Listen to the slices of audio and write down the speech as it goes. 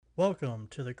Welcome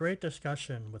to the Great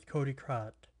Discussion with Cody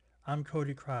Crott. I'm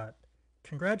Cody Crott.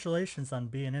 Congratulations on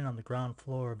being in on the ground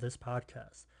floor of this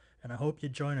podcast, and I hope you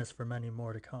join us for many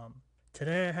more to come.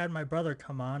 Today I had my brother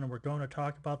come on and we're going to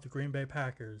talk about the Green Bay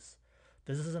Packers.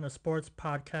 This isn't a sports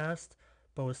podcast,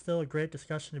 but was still a great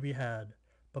discussion to be had.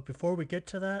 But before we get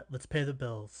to that, let's pay the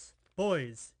bills.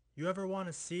 Boys, you ever want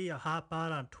to see a hot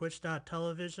bot on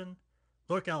Twitch.television?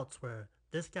 Look elsewhere.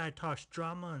 This guy talks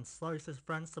drama and slugs his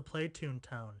friends to play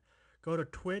Toontown. Go to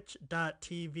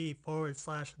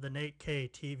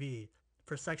twitch.tv/TheNateKTV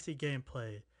for sexy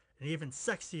gameplay and even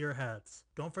sexier hats.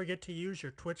 Don't forget to use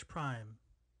your Twitch Prime.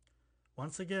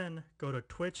 Once again, go to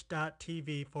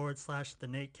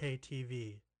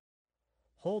twitch.tv/TheNateKTV.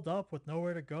 Hold up with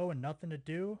nowhere to go and nothing to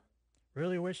do?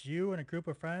 Really wish you and a group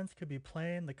of friends could be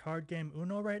playing the card game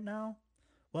Uno right now?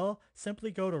 Well, simply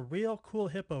go to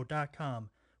realcoolhippo.com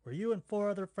where you and 4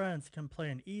 other friends can play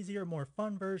an easier, more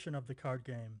fun version of the card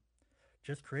game.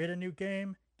 Just create a new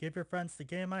game, give your friends the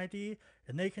game ID,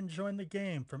 and they can join the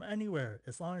game from anywhere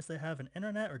as long as they have an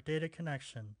internet or data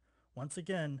connection. Once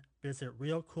again, visit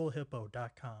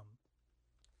realcoolhippo.com.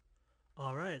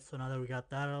 Alright, so now that we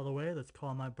got that out of the way, let's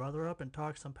call my brother up and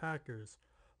talk some Packers.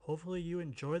 Hopefully you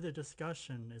enjoyed the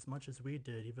discussion as much as we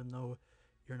did, even though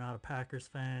you're not a Packers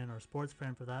fan or sports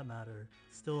fan for that matter.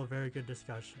 Still a very good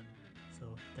discussion.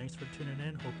 So thanks for tuning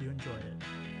in. Hope you enjoy it.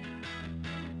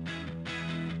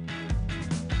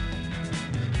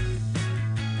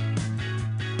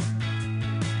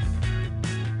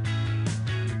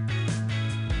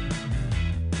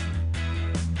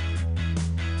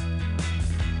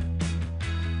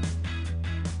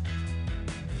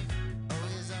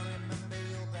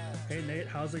 Hey Nate,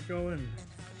 how's it going?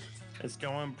 It's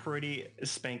going pretty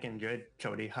spanking good,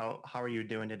 Cody. How are you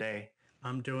doing today?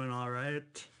 I'm doing all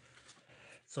right.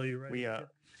 So you ready?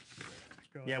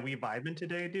 We vibing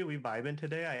today, dude. We vibing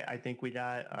today. I think we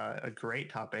got a great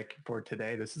topic for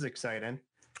today. This is exciting.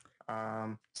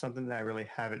 Something that I really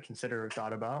haven't considered or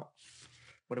thought about.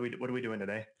 What are we doing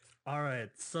today? All right.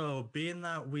 So being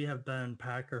that we have been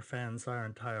Packer fans our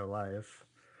entire life,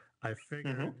 I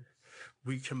figured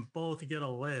we can both get a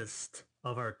list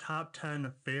of our top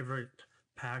 10 favorite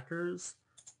Packers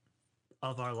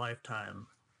of our lifetime.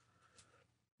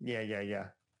 Yeah.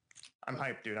 I'm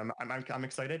hyped, dude. I'm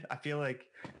excited. I feel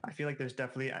like there's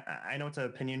definitely. I know it's an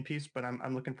opinion piece, but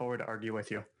I'm looking forward to argue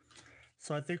with you.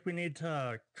 So I think we need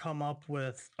to come up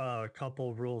with a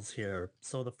couple rules here.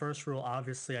 So the first rule,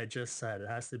 obviously, I just said it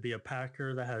has to be a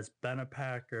Packer that has been a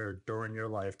Packer during your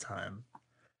lifetime.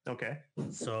 Okay.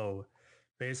 So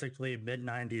basically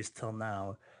mid-90s till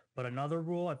now. But another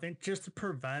rule, I think, just to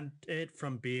prevent it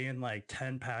from being like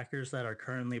 10 Packers that are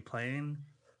currently playing,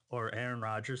 or Aaron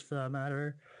Rodgers for that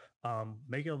matter,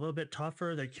 make it a little bit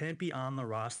tougher. They can't be on the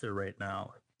roster right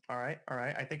now. All right.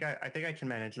 I think I can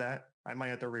manage that. I might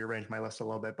have to rearrange my list a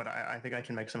little bit, but I think I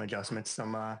can make some adjustments,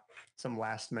 some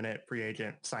last minute free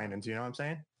agent signings. You know what I'm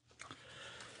saying?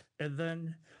 And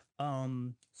then,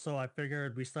 so I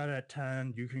figured we started at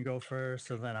 10. You can go first,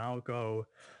 and then I'll go.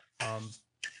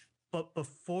 But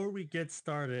before we get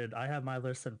started, I have my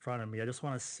list in front of me. I just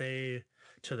want to say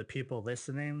to the people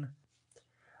listening,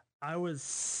 I was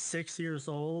 6 years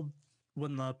old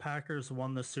when the Packers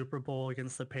won the Super Bowl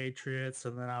against the Patriots,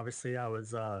 and then obviously I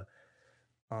was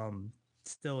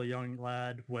still a young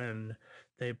lad when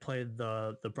they played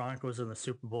the Broncos in the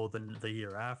Super Bowl the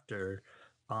year after.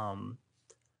 But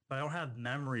I don't have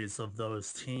memories of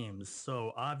those teams.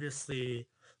 So obviously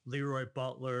Leroy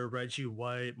Butler, Reggie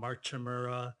White, Mark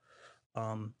Chimura,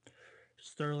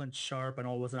 Sterling Sharp, I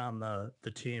know it wasn't on the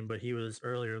team, but he was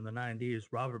earlier in the 90s.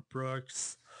 Robert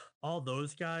Brooks, all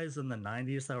those guys in the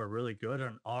 90s that were really good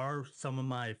and are some of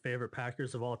my favorite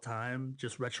Packers of all time,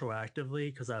 just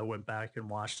retroactively, because I went back and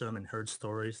watched them and heard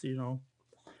stories, you know.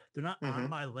 They're not on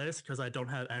my list because I don't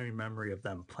have any memory of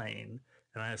them playing.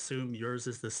 And I assume yours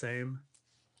is the same?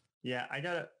 Yeah, I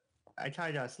kind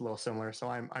of got a little similar. So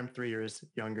I'm 3 years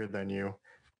younger than you.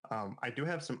 I do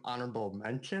have some honorable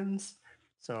mentions.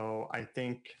 So I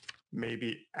think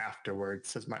maybe afterwards,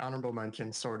 since my honorable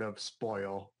mentions sort of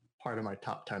spoil part of my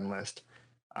top 10 list.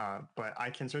 But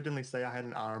I can certainly say I had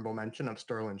an honorable mention of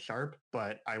Sterling Sharp,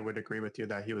 but I would agree with you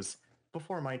that he was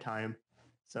before my time.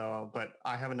 So, but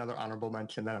I have another honorable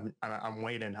mention that I'm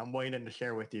waiting to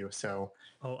share with you. So,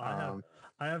 I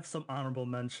have some honorable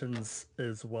mentions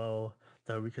as well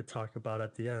that we could talk about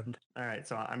at the end. All right,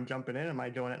 so I'm jumping in. Am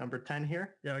I going at number 10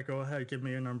 here? Yeah, go ahead. Give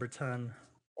me your number 10.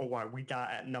 All right, we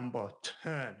got at number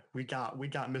 10. We got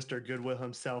Mr. Goodwill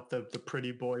himself, the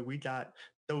pretty boy. We got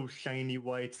those shiny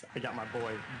whites. I got my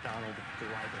boy Donald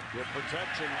Driver. With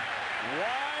protection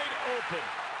wide open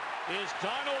is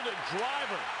Donald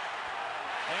Driver.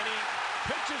 And he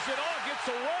pitches it off, gets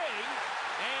away,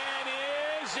 and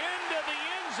is into the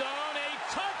end zone. A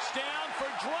touchdown for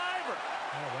Driver.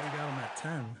 Oh, why you got him at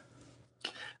 10?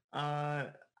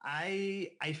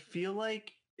 I feel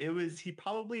like he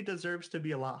probably deserves to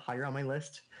be a lot higher on my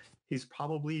list. He's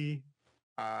probably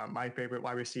my favorite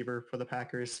wide receiver for the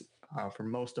Packers for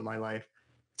most of my life.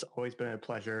 It's always been a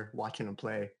pleasure watching him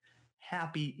play.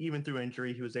 Happy, even through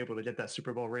injury, he was able to get that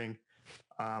Super Bowl ring.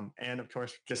 And of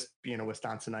course, just being a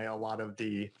Wisconsinite, a lot of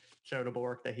the charitable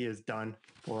work that he has done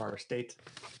for our state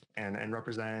and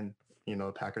represent,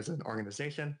 the Packers as an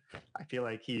organization. I feel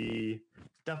like he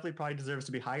definitely probably deserves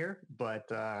to be higher,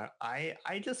 but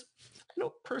I just,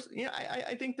 personally,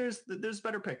 I think there's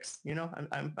better picks.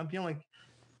 I'm feeling like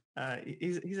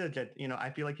he's a jet. I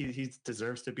feel like he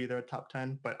deserves to be there top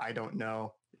 10, but I don't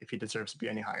know if he deserves to be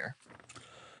any higher.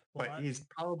 Well, but he's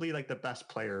probably like the best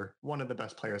player, one of the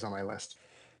best players on my list.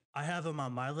 I have him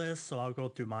on my list, so I'll go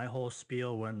through my whole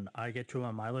spiel when I get to him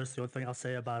on my list. The only thing I'll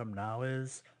say about him now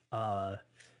is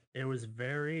it was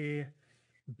very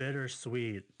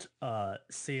bittersweet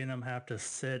seeing him have to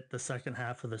sit the second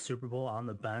half of the Super Bowl on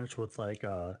the bench with like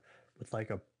a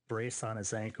brace on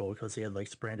his ankle because he had like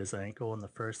sprained his ankle in the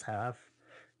first half,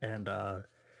 and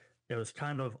it was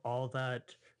kind of all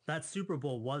that Super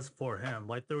Bowl was for him.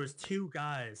 Like there was two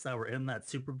guys that were in that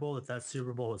Super Bowl that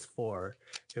Super Bowl was for.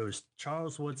 It was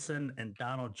Charles Woodson and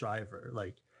Donald Driver.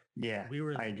 Like yeah,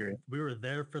 I agree. We were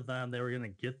there for them. They were gonna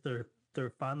get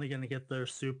they're finally gonna get their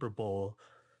Super Bowl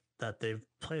that they've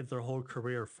played their whole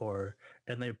career for,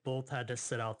 and they both had to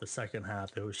sit out the second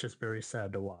half. It was just very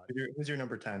sad to watch. Who's your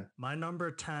number 10? My number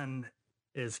 10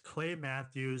 is Clay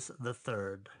Matthews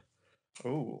III.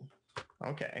 Oh,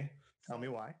 okay. Tell me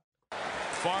why.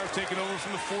 Favre taking over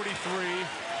from the 43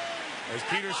 as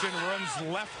Peterson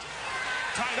runs left,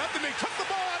 tied up, and they took the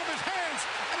ball out of his hands,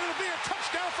 and it'll be a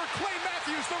touchdown for Clay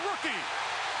Matthews, the rookie.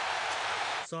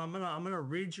 So I'm gonna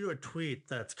read you a tweet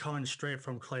that's coming straight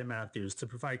from Clay Matthews. To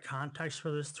provide context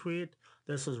for this tweet,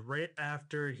 this was right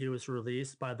after he was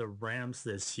released by the Rams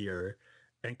this year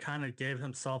and kind of gave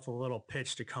himself a little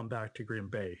pitch to come back to Green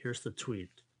Bay. Here's the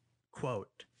tweet.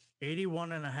 Quote,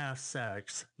 81.5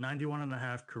 sacks,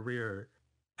 91.5 career,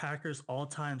 Packers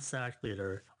all-time sack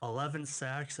leader, 11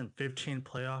 sacks in 15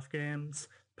 playoff games,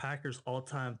 Packers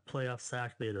all-time playoff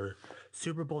sack leader,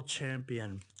 Super Bowl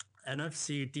champion,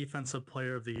 NFC Defensive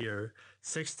Player of the Year,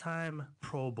 6-time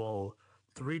Pro Bowl,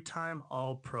 3-time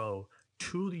All-Pro,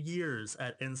 2 years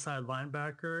at inside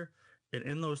linebacker, and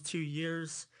in those 2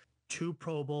 years, 2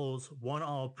 Pro Bowls, 1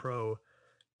 All-Pro, ...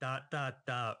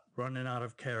 running out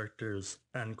of characters,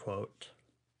 end quote.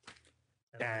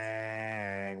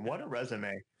 Dang, what a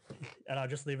resume. And I'll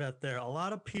just leave it there. A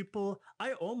lot of people,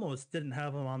 I almost didn't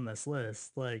have him on this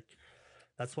list. Like,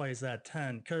 that's why he's at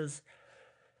 10, because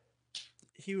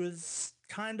he was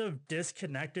kind of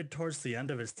disconnected towards the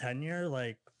end of his tenure.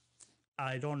 Like,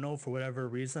 I don't know, for whatever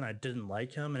reason, I didn't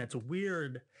like him. And it's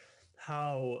weird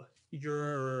how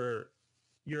your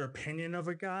opinion of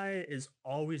a guy is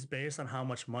always based on how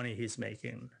much money he's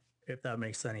making, if that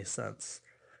makes any sense.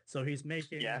 So he's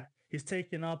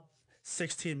taking up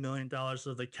 $16 million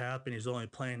of the cap, and he's only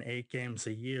playing 8 games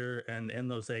a year. And in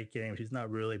those 8 games, he's not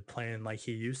really playing like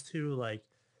he used to. Like,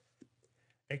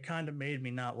 it kind of made me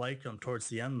not like him towards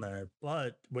the end there.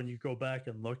 But when you go back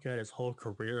and look at his whole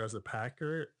career as a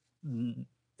Packer,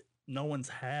 no one's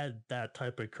had that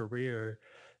type of career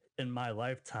in my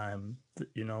lifetime.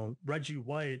 Reggie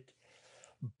White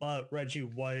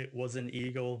was an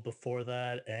Eagle before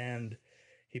that, and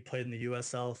he played in the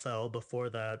USFL before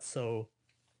that. So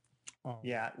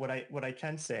yeah, what I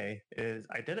can say is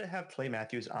I didn't have Clay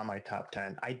Matthews on my top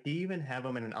 10. I didn't even have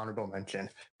him in an honorable mention,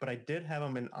 but I did have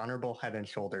him in honorable head and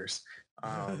shoulders.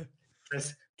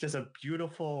 Just a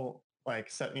beautiful, I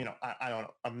don't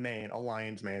know, a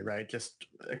lion's mane, right? Just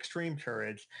extreme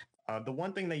courage. The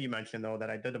one thing that you mentioned, though,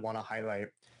 that I did want to highlight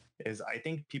is I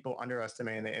think people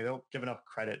underestimate and they don't give enough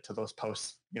credit to those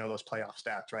posts, those playoff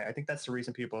stats, right? I think that's the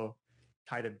reason people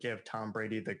kind of give Tom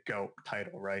Brady the GOAT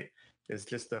title, right? Is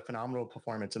just the phenomenal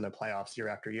performance in the playoffs year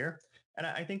after year. And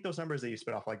I think those numbers that you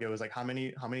spit off, like it was like how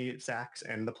many sacks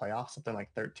in the playoffs, something like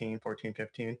 13, 14,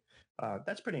 15.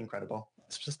 That's pretty incredible,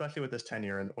 especially with this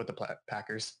tenure and with the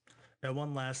Packers. And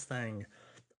one last thing.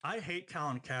 I hate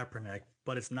Colin Kaepernick,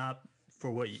 but it's not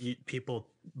for what people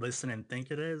listening think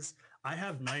it is. I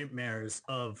have nightmares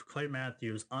of Clay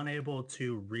Matthews unable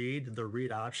to read the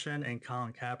read option and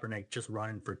Colin Kaepernick just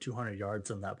running for 200 yards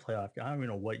in that playoff. I don't even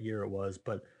know what year it was,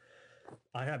 but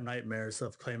I have nightmares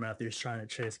of Clay Matthews trying to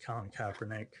chase Colin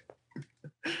Kaepernick.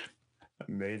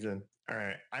 Amazing. All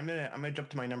right, I'm gonna jump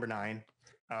to my number 9.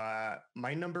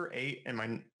 My number 8 and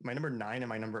my number 9 and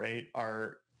my number 8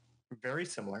 are very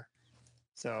similar.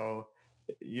 So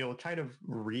you'll kind of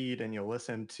read and you'll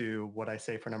listen to what I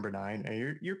say for number 9,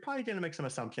 and you're probably going to make some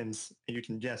assumptions, and you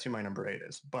can guess who my number 8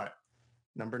 is. But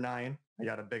number 9, I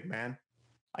got a big man.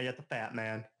 I got the fat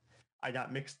man. I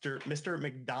got Mr.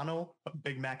 McDonald,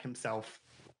 Big Mac himself,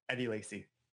 Eddie Lacy.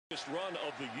 Run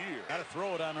of the year. Got to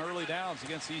throw it on early downs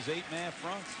against these 8-man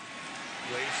fronts.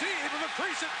 Lacy able to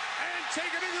crease it and take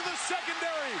it into the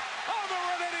secondary. On the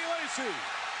run, Eddie Lacy.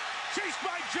 Chased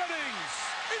by Jennings.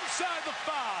 Inside the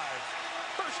 5.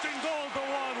 First and goal to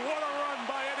 1. What a run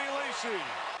by Eddie Lacy.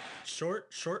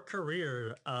 Short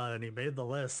career, and he made the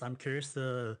list. I'm curious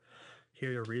to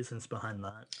hear your reasons behind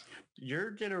that.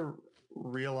 You're going to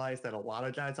realize that a lot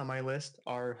of guys on my list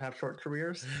have short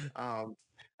careers.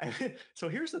 So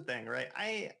here's the thing, right?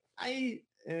 I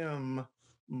am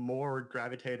more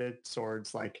gravitated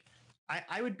towards like,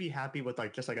 I would be happy with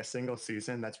like just like a single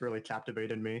season that's really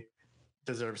captivated me,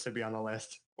 deserves to be on the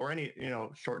list, or any,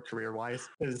 short career wise,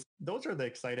 because those are the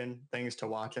exciting things to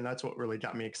watch. And that's what really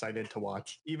got me excited to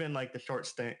watch. Even like the short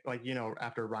stint, like,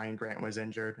 after Ryan Grant was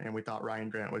injured and we thought Ryan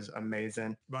Grant was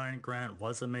amazing. Ryan Grant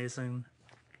was amazing.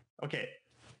 Okay.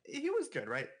 He was good,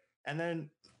 right? And then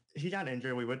he got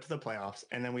injured. We went to the playoffs,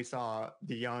 and then we saw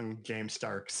the young James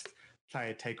Starks try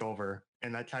to take over,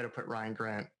 and that tried to put Ryan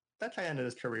Grant. That tried to end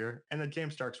his career, and then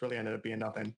James Starks really ended up being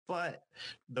nothing. But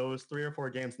those 3 or 4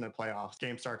 games in the playoffs,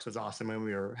 James Starks was awesome, and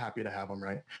we were happy to have him,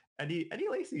 right? Eddie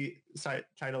Lacy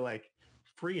tried to like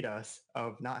freed us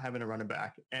of not having a running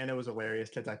back, and it was hilarious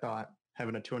because I thought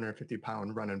having a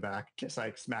 250-pound running back just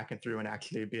like smacking through and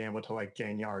actually being able to like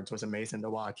gain yards was amazing to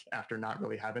watch after not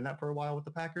really having that for a while with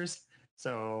the Packers.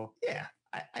 So yeah,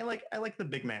 I like the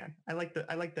big man. I like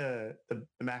the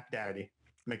Mac Daddy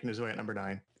making his way at number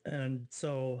 9. And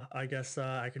so I guess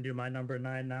I can do my number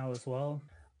 9 now as well.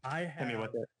 I have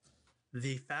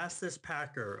the fastest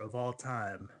Packer of all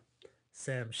time,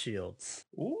 Sam Shields.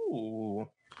 Ooh,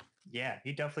 yeah,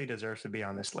 he definitely deserves to be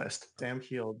on this list. Sam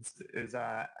Shields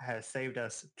has saved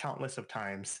us countless of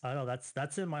times. I know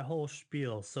that's in my whole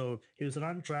spiel. So he was an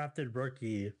undrafted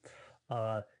rookie.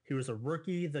 He was a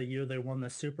rookie the year they won the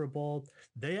Super Bowl.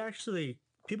 They actually,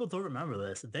 people don't remember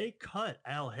this, they cut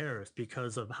Al Harris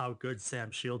because of how good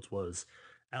Sam Shields was.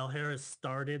 Al Harris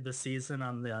started the season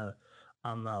on the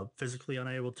physically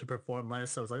unable to perform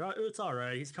list. I was like, oh, it's all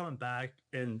right. He's coming back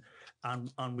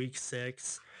on week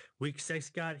 6. Week 6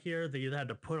 got here. They either had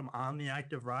to put him on the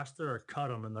active roster or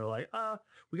cut him. And they're like,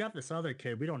 we got this other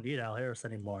kid. We don't need Al Harris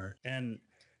anymore. And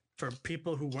for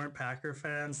people who weren't Packer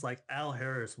fans, like Al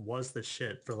Harris was the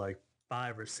shit for like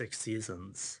 5 or 6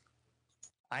 seasons.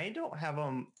 I don't have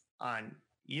him on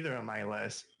either of my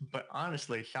lists, but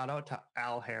honestly, shout out to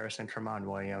Al Harris and Tramon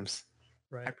Williams.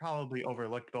 Right. I probably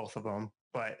overlooked both of them,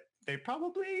 but they're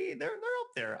up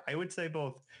there. I would say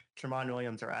both Tramon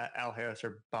Williams or Al Harris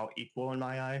are about equal in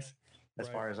my eyes as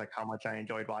far as like how much I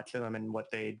enjoyed watching them and what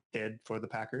they did for the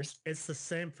Packers. It's the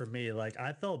same for me. Like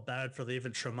I felt bad for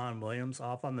leaving Tramon Williams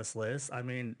off on this list. I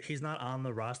mean, he's not on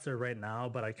the roster right now,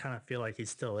 but I kind of feel like he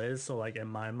still is. So like in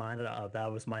my mind,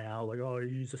 that was my out. Like, oh,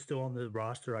 he's still on the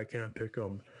roster. I can't pick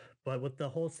him. But with the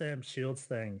whole Sam Shields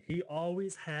thing, he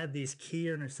always had these key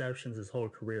interceptions his whole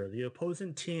career. The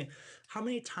opposing team, how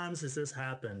many times has this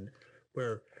happened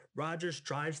where Rodgers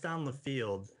drives down the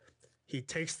field, he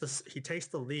takes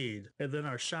the lead, and then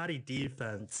our shoddy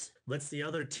defense lets the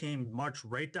other team march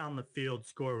right down the field,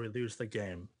 score, we lose the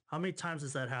game? How many times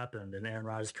has that happened in Aaron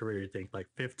Rodgers' career, you think? Like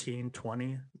 15,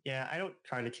 20? Yeah, I don't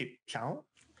try to keep count.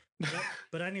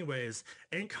 But anyways,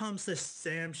 in comes this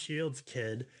Sam Shields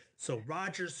kid. So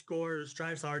Rodgers scores,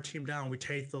 drives our team down. We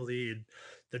take the lead.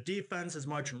 The defense is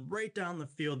marching right down the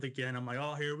field again. I'm like,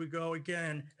 oh, here we go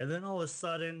again. And then all of a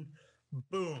sudden,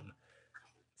 boom.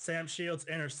 Sam Shields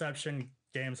interception,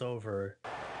 game's over.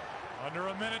 Under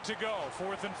a minute to go,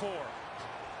 4th and 4.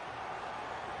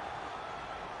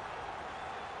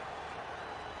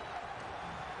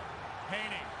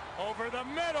 Haney over the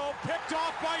middle, picked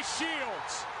off by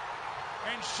Shields.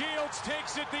 And Shields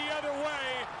takes it the other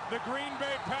way. The Green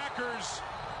Bay Packers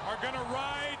are going to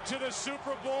ride to the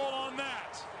Super Bowl on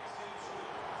that.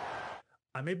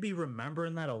 I may be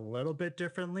remembering that a little bit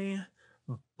differently,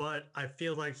 but I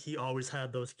feel like he always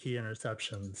had those key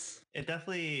interceptions.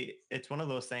 It's one of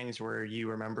those things where you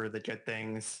remember the good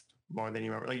things more than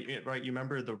you remember, right? You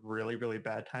remember the really, really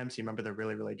bad times. You remember the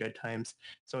really, really good times.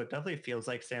 So it definitely feels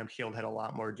like Sam Shield had a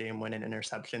lot more game-winning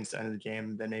interceptions in the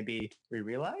game than maybe we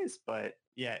realize. But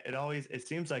yeah, it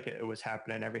seems like it was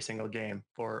happening every single game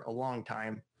for a long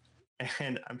time.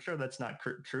 And I'm sure that's not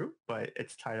true, but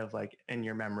it's kind of like in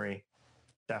your memory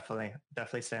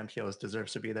Definitely Sam Shields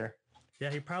deserves to be there. Yeah,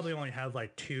 he probably only had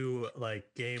like 2 like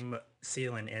game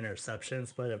sealing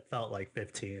interceptions, but it felt like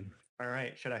 15. All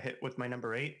right, should I hit with my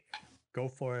number 8? Go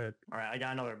for it. All right, I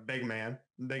got another big man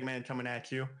coming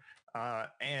at you,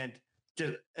 and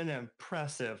just an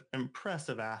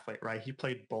impressive athlete, right? He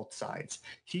played both sides.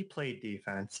 He played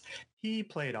defense. He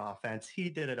played offense. He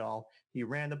did it all. He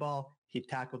ran the ball. He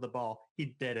tackled the ball.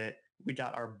 He did it. We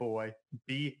got our boy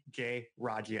B.J.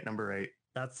 Raji at number 8.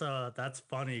 That's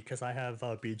funny because I have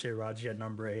B.J. Raji at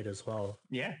number 8 as well.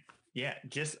 Yeah,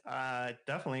 just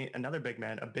definitely another big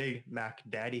man, a big Mac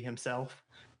Daddy himself.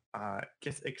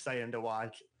 Just exciting to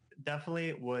watch.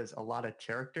 Definitely was a lot of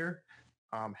character.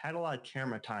 Had a lot of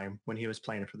camera time when he was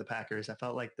playing for the Packers. I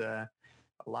felt like a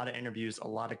lot of interviews, a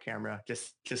lot of camera,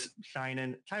 just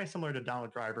shining, kind of similar to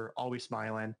Donald Driver, always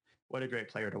smiling. What a great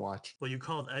player to watch. Well, you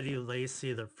called Eddie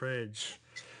Lacy the fridge.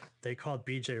 They called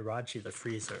B.J. Raji the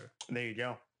freezer. There you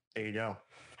go.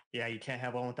 Yeah, you can't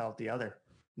have one without the other.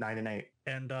 9 and 8.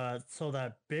 And so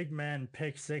that big man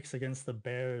pick 6 against the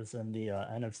Bears in the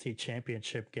NFC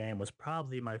Championship game was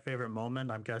probably my favorite moment.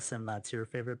 I'm guessing that's your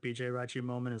favorite B.J. Raji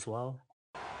moment as well.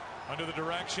 Under the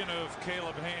direction of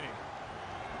Caleb Haney.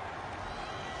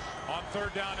 On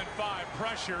 3rd down and 5,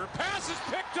 pressure. Pass is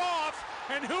picked off,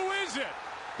 and who is it?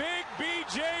 Big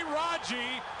B.J.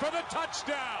 Raji for the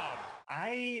touchdown.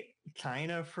 I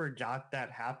kind of forgot that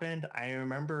happened. I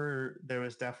remember there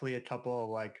was definitely a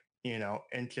couple of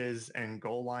inches and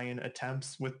goal line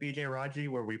attempts with B.J. Raji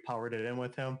where we powered it in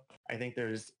with him. I think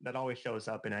that always shows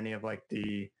up in any of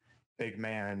the big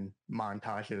man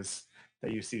montages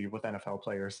that you see with NFL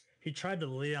players. He tried to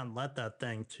Leon let that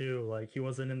thing too. Like he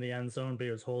wasn't in the end zone, but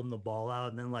he was holding the ball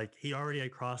out. And then he already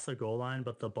had crossed the goal line,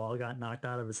 but the ball got knocked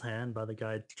out of his hand by the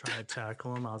guy trying to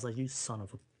tackle him. I was like, you son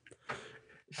of a...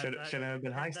 Should have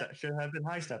been high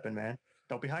stepping, man.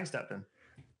 Don't be high stepping.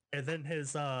 And then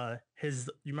his you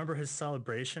remember his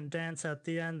celebration dance at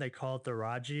the end? They call it the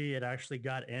Raji. It actually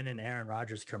got in an Aaron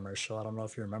Rodgers commercial. I don't know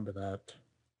if you remember that.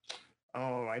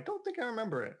 Oh, I don't think I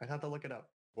remember it. I'd have to look it up.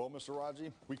 Well, Mr.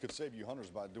 Raji, we could save you hundreds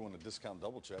by doing a discount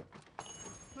double check.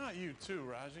 Not you too,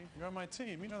 Raji. You're on my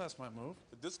team. You know that's my move.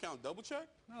 The discount double check?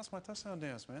 No, it's my touchdown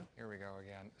dance, man. Here we go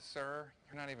again. Sir,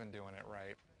 you're not even doing it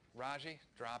right. Raji,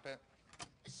 drop it.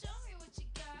 Show me what you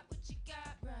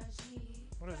got, Raji.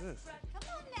 What is this?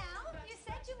 Come on now. You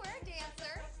said you were a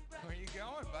dancer. Where you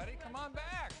going, buddy? Come on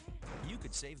back. You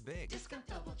could save big. Discount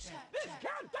double check.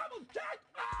 Discount double check!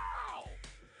 Ow!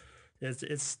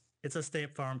 It's a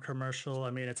State Farm commercial.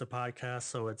 I mean, it's a podcast,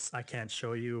 so I can't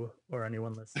show you or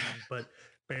anyone listening. But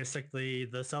basically,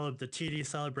 the TD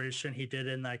celebration he did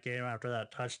in that game after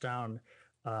that touchdown,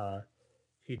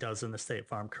 he does in the State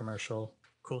Farm commercial.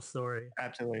 Cool story.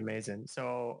 Absolutely amazing.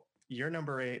 So your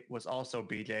number 8 was also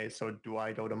BJ. So do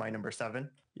I go to my number 7?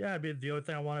 Yeah, I mean, the other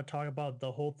thing I want to talk about,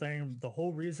 the whole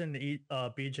reason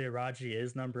BJ Raji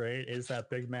is number 8 is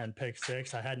that big man pick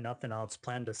 6. I had nothing else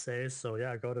planned to say. So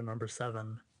yeah, go to number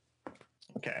 7.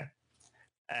 Okay.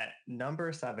 At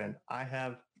number 7, I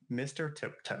have Mr.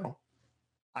 Tiptoe.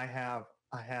 I have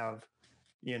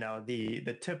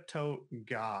the tiptoe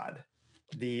god,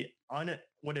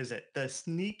 what is it? The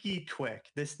sneaky quick,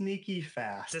 the sneaky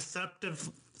fast, deceptive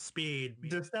speed,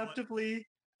 deceptively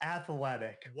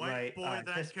athletic, white right? boy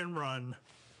that can run.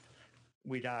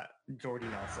 We got Jordy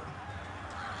Nelson.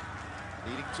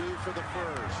 Needing 2 for the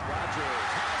first. Rodgers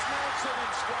has Nelson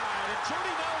in stride, and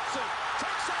Jordy Nelson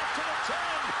takes off to the 10,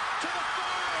 to the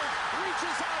 5,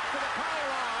 reaches out for the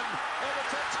pylon, and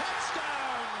it's a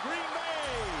touchdown, Green Bay.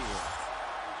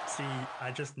 See, I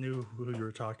just knew who you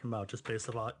were talking about just based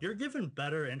on... You're giving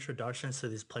better introductions to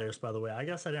these players, by the way. I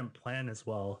guess I didn't plan as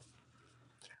well.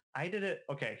 I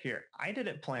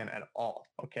didn't plan at all,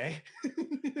 okay?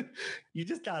 You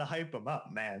just gotta hype them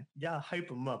up, man. You gotta hype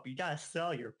them up. You gotta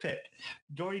sell your pick.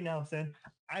 Jordy Nelson,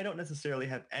 I don't necessarily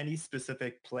have any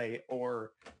specific play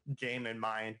or game in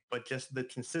mind, but just the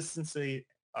consistency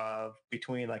of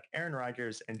between Aaron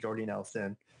Rodgers and Jordy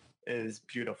Nelson is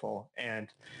beautiful. And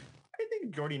I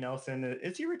think Jordy Nelson,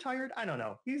 is he retired? I don't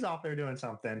know. He's off there doing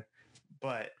something,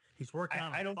 but he's working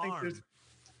on I don't farm. think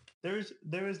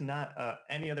there is not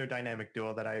any other dynamic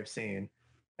duo that I have seen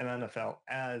in the NFL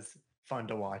as fun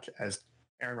to watch as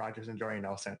Aaron Rodgers and Jordy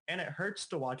Nelson. And it hurts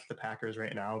to watch the Packers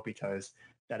right now because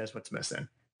that is what's missing.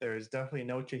 There is definitely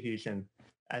no cohesion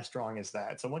as strong as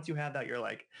that. So once you have that, you're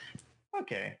like,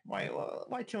 okay, why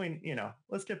can we,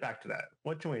 let's get back to that.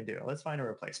 What can we do? Let's find a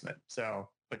replacement. So,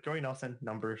 but Jordy Nelson,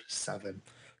 number 7.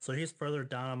 So he's further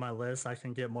down on my list. I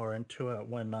can get more into it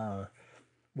when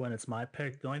it's my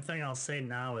pick. The only thing I'll say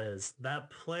now is that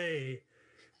play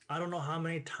I don't know how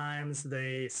many times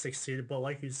they succeeded, but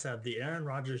like you said, the Aaron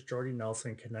Rodgers Jordy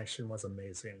Nelson connection was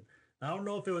amazing. I don't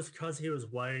know if it was because he was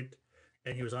white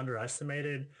and he was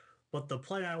underestimated, but the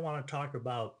play I want to talk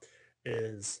about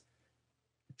is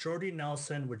Jordy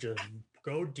Nelson would just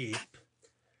go deep.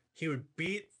 He would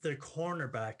beat the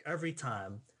cornerback every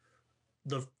time.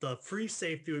 The free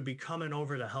safety would be coming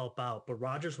over to help out, but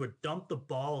Rodgers would dump the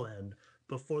ball in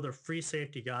before the free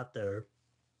safety got there.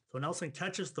 So Nelson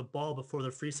catches the ball before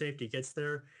the free safety gets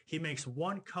there. He makes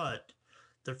one cut.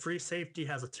 The free safety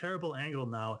has a terrible angle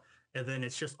now, and then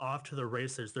it's just off to the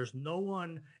races. There's no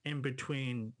one in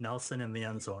between Nelson and the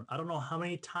end zone. I don't know how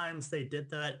many times they did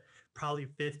that, probably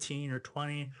 15 or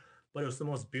 20, but it was the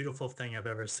most beautiful thing I've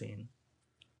ever seen.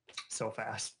 So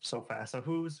fast, so fast. So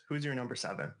who's your number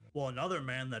 7? Well, another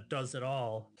man that does it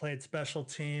all, played special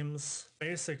teams,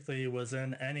 basically was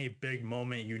in any big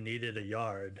moment you needed a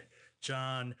yard.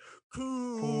 John Kuhn.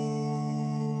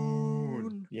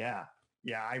 Yeah,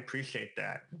 I appreciate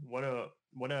that. What a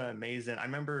amazing. I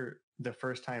remember the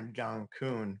first time John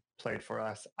Kuhn played for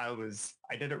us. I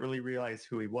didn't really realize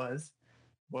who he was.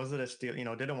 Wasn't a Steel,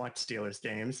 didn't watch Steelers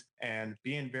games and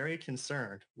being very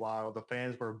concerned while the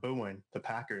fans were booing the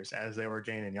Packers as they were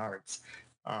gaining yards.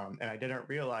 And I didn't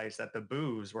realize that the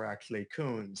boos were actually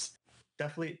Kuhn's.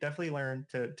 Definitely learned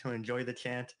to enjoy the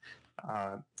chant.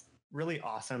 Really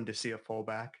awesome to see a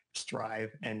fullback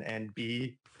strive and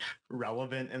be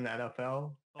relevant in the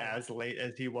NFL as late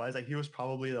as he was. Like, he was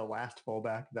probably the last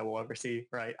fullback that we'll ever see,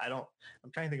 right? I'm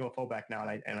trying to think of a fullback now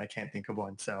and I can't think of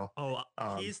one. So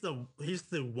he's the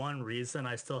one reason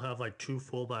I still have like 2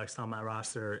 fullbacks on my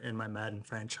roster in my Madden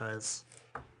franchise.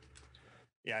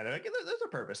 Yeah, there's a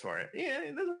purpose for it. Yeah,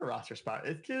 there's a roster spot.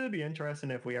 It's going to be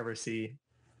interesting if we ever see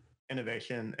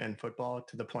innovation in football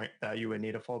to the point that you would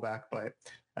need a fullback, but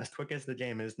as quick as the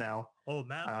game is now,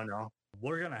 Matt, I don't know.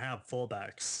 We're gonna have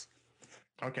fullbacks.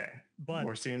 Okay, but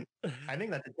we're seeing. I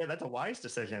think that's a wise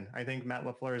decision. I think Matt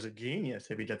LaFleur is a genius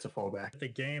if he gets a fullback. The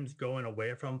game's going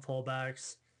away from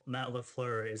fullbacks. Matt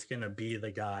LaFleur is gonna be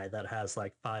the guy that has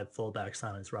like 5 fullbacks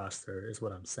on his roster, is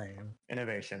what I'm saying.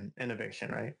 Innovation,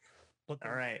 right?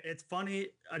 All right. It's funny.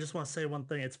 I just want to say one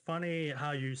thing. It's funny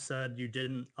how you said you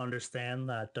didn't understand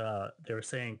that they were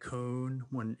saying Kuhn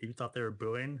when you thought they were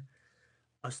booing.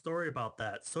 A story about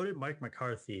that. So did Mike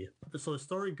McCarthy. So the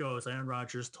story goes, Aaron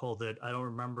Rodgers told it. I don't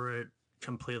remember it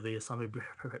completely, so let me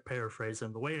paraphrase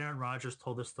him. The way Aaron Rodgers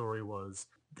told the story was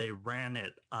they ran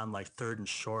it on like 3rd and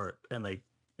short, and they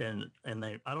I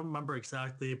don't remember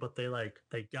exactly, but they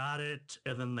got it,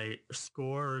 and then they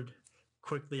scored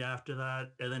quickly after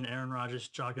that, and then Aaron Rodgers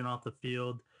jogging off the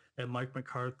field, and Mike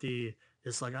McCarthy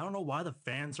is like, I don't know why the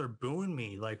fans are booing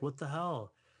me. Like, what the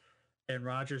hell? And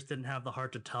Rodgers didn't have the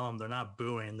heart to tell him they're not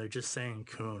booing. They're just saying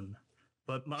Kuhn.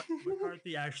 But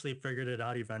McCarthy actually figured it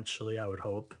out eventually, I would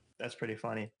hope. That's pretty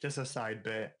funny. Just a side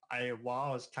bit. While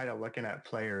I was kind of looking at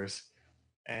players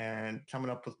and coming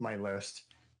up with my list,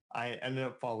 I ended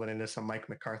up falling into some Mike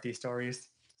McCarthy stories.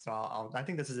 So I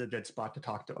think this is a good spot to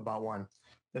talk about one.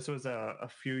 This was a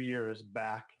few years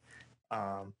back.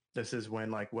 This is when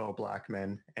like Will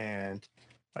Blackman and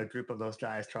a group of those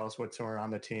guys, Charles Woodson, were on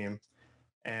the team.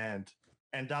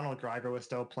 And Donald Driver was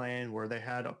still playing, where they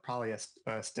had probably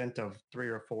a stint of 3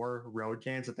 or 4 road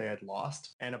games that they had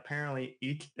lost. And apparently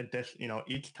each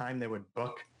time they would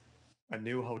book a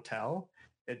new hotel,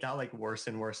 it got like worse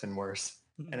and worse and worse.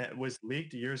 And it was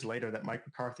leaked years later that Mike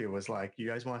McCarthy was like, you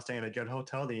guys want to stay in a good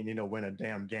hotel, then you need to win a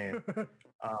damn game.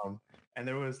 And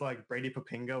there was like Brady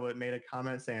Papingo that made a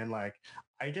comment saying like,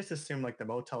 I just assumed like the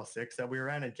Motel 6 that we were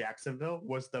at in Jacksonville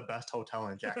was the best hotel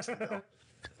in Jacksonville.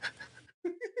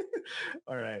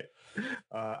 All right.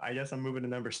 I guess I'm moving to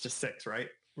number 6, right?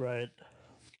 Right.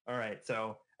 All right.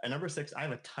 So at number 6, I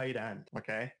have a tight end.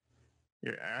 Okay.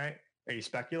 All right. Are you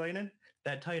speculating?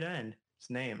 That tight end's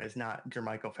name is not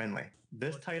Jermichael Finley.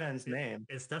 This tight end's name.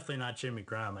 It's definitely not Jimmy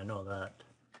Graham. I know that.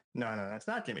 No, that's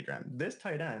not Jimmy Graham. This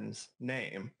tight end's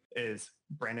name is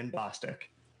Brandon Bostic.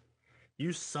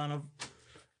 You son of...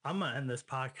 I'm going to end this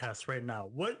podcast right now.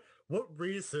 What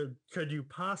reason could you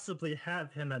possibly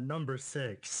have him at number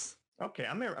 6? Okay,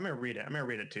 I'm gonna read it. I'm gonna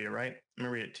read it to you, right? I'm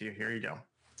gonna read it to you. Here you go.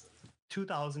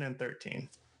 2013,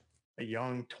 a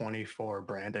young 24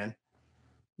 Brandon,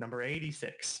 number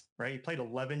 86, right? He played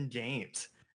 11 games,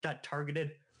 got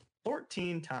targeted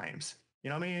 14 times. You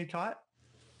know how many he caught?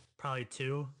 Probably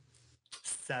 2.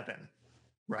 7,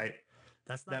 right?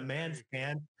 That's not that man's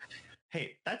hand.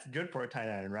 Hey, that's good for a tight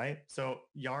end, right? So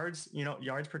yards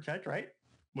per catch, right?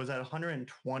 Was at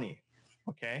 120.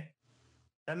 Okay.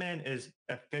 That man is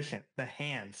efficient. The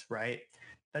hands, right?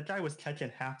 That guy was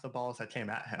catching half the balls that came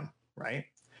at him, right?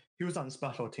 He was on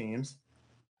special teams.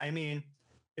 I mean,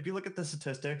 if you look at the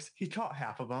statistics, he caught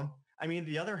half of them. I mean,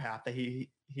 the other half that he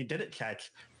didn't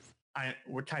catch,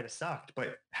 were kind of sucked,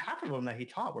 but half of them that he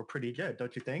caught were pretty good,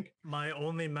 don't you think? My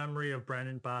only memory of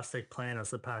Brandon Bostic playing as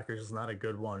the Packers is not a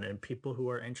good one, and people who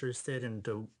are interested and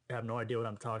have no idea what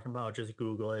I'm talking about, just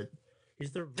Google it.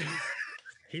 He's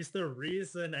the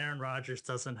reason Aaron Rodgers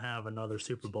doesn't have another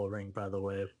Super Bowl ring, by the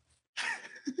way.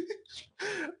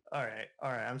 All right.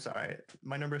 I'm sorry.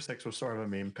 My number 6 was sort of a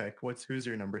meme pick. Who's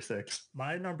your number 6?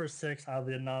 My number 6,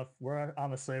 oddly enough, we're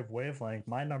on the same wavelength.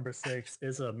 My number 6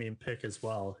 is a meme pick as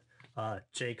well.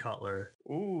 Jay Cutler.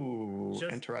 Ooh,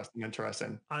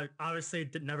 interesting. I obviously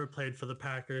never played for the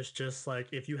Packers. Just like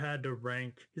if you had to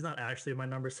rank, he's not actually my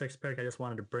number 6 pick. I just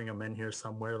wanted to bring him in here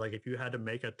somewhere. Like if you had to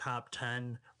make a top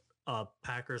 10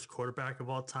 Packers quarterback of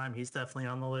all time, he's definitely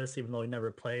on the list, even though he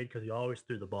never played because he always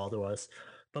threw the ball to us.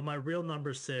 But my real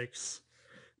number 6,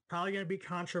 probably going to be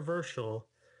controversial.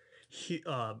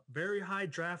 Very high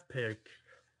draft pick,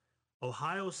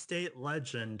 Ohio State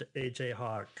legend, A.J.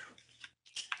 Hawk.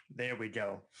 There we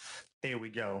go. I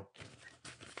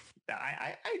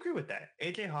agree with that.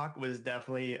 A.J. Hawk was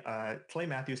definitely, Clay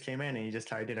Matthews came in and he just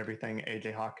did everything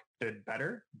A.J. Hawk did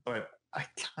better. But I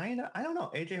don't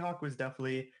know. A.J. Hawk was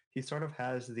definitely, he sort of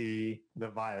has the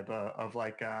vibe of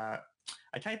like,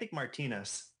 I kind of think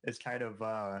Martinez is kind of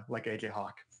like A.J.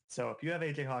 Hawk. So if you have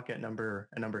A.J. Hawk at number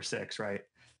 6, right?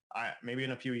 Maybe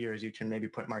in a few years you can maybe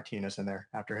put Martinez in there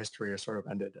after his career sort of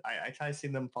ended. I kind of see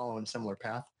them following a similar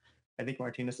path. I think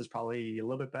Martinez is probably a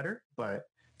little bit better, but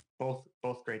both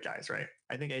great guys, right?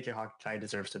 I think A.J. Hawk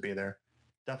deserves to be there.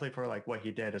 Definitely for like what he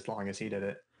did as long as he did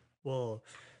it. Well,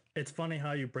 it's funny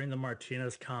how you bring the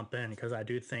Martinez comp in because I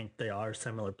do think they are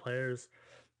similar players,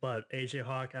 but A.J.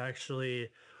 Hawk actually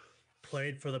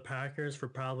played for the Packers for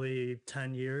probably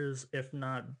 10 years, if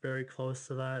not very close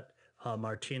to that.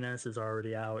 Martinez is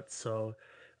already out, so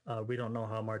we don't know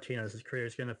how Martinez's career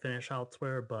is going to finish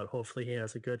elsewhere, but hopefully he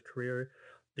has a good career.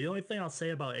 The only thing I'll say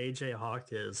about A.J. Hawk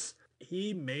is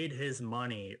he made his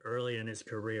money early in his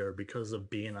career because of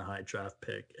being a high draft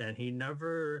pick, and he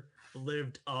never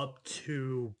lived up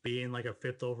to being like a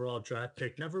 5th overall draft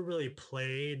pick, never really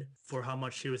played for how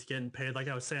much he was getting paid. Like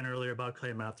I was saying earlier about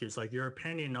Clay Matthews, like your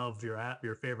opinion of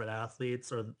your favorite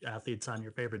athletes or athletes on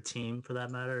your favorite team for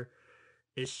that matter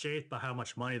is shaped by how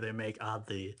much money they make,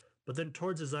 oddly. But then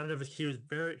towards his end of his,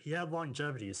 he had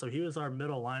longevity. So he was our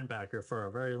middle linebacker for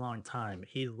a very long time.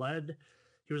 He was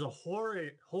a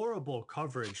horrible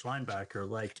coverage linebacker.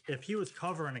 Like if he was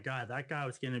covering a guy, that guy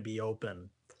was going to be open.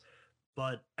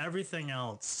 But everything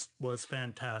else was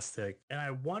fantastic. And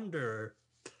I wonder,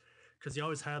 because he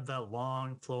always had that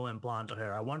long flowing blonde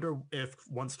hair, I wonder if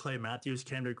once Clay Matthews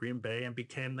came to Green Bay and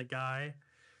became the guy,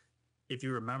 if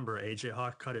you remember, A.J.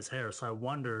 Hawk cut his hair. So I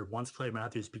wonder once Clay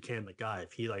Matthews became the guy,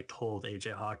 if he like told A.J.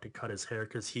 Hawk to cut his hair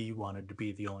because he wanted to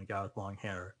be the only guy with long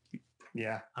hair.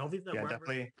 Yeah, I don't think that. Yeah,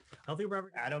 definitely. I don't think we're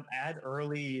ever. Add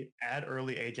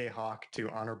early A.J. Hawk to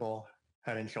honorable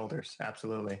Head and Shoulders.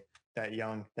 Absolutely, that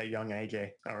young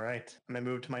A.J. All right, I'm gonna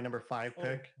move to my number 5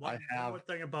 pick. One more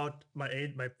thing about my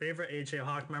favorite A.J.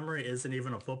 Hawk memory isn't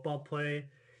even a football play.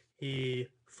 He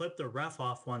flipped the ref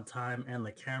off one time and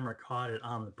the camera caught it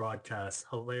on the broadcast.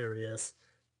 Hilarious.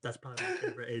 That's probably my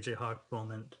favorite A.J. Hawk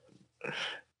moment.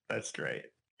 That's great.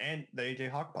 And the A.J.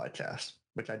 Hawk podcast,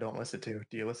 which I don't listen to.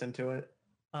 Do you listen to it?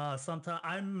 Sometimes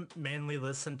I'm mainly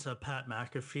listen to Pat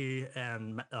McAfee,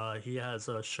 and he has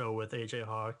a show with A.J.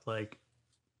 Hawk, like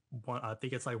I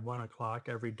think it's like 1 o'clock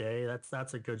every day.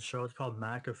 That's a good show. It's called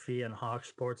McAfee and Hawk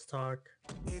Sports Talk.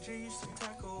 AJ used to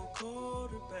tackle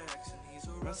quarterbacks, and he's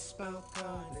a Rust Belt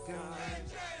kind of guy.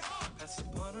 That's the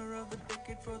punter of the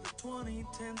decade for the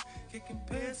 2010s, kicking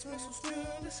pass missiles to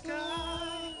the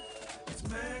sky. It's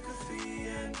McAfee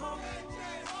and Hawk.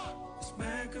 It's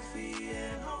McAfee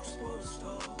and Hawk Sports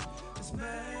Talk. It's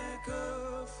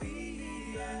McAfee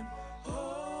and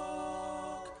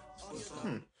Hawk Sports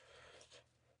Talk.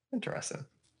 Interesting.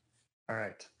 All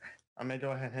right. I'm going to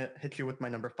go ahead and hit you with my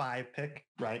number 5 pick,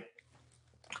 right?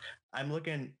 I'm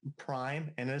looking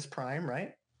prime, in his prime,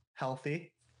 right?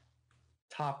 Healthy.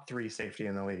 Top 3 safety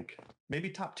in the league. Maybe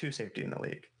top 2 safety in the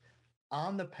league.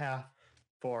 On the path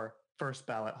for first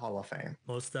ballot Hall of Fame.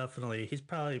 Most definitely. He's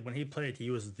probably, when he played, he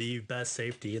was the best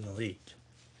safety in the league.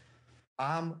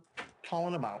 I'm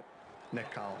calling him out. Nick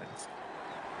Collins.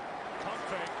 Pump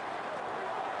fake.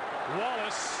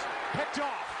 Wallace picked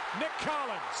off. Nick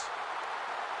Collins.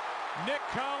 Nick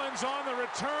Collins on the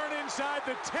return inside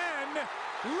the 10.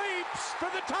 Leaps for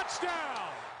the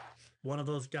touchdown. One of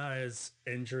those guys,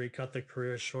 injury cut the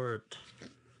career short.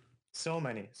 So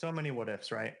many what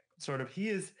ifs, right? Sort of, he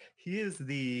is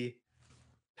the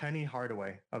Penny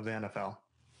Hardaway of the NFL.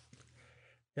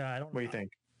 Yeah, I don't. What do you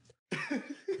think?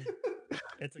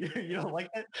 It's You don't like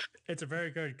it? It's a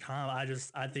very good comp.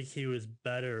 I think he was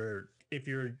better. If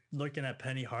you're looking at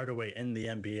Penny Hardaway in the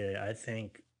NBA, I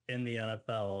think in the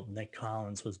NFL, Nick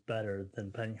Collins was better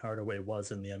than Penny Hardaway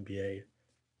was in the NBA.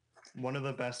 One of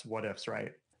the best what ifs,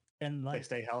 right? And They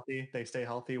stay healthy. They stay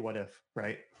healthy. What if,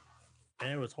 right?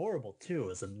 And it was horrible too. It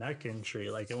was a neck injury.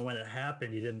 Like, and when it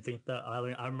happened, you didn't think that.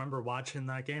 I remember watching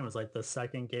that game. It was like the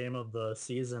second game of the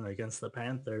season against the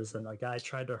Panthers, and a guy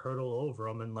tried to hurdle over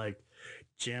him and like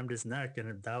jammed his neck,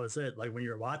 and that was it. Like when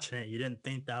you were watching it, you didn't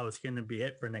think that was going to be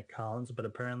it for Nick Collins, but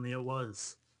apparently it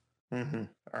was. Mm-hmm.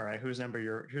 All right, who's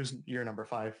your number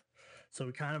 5? So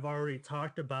we kind of already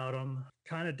talked about him.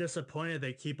 Kind of disappointed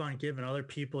they keep on giving other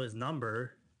people his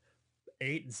number.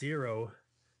 8-0,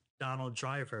 Donald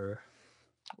Driver.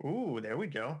 Ooh, there we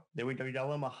go. There we go. You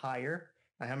got him a higher.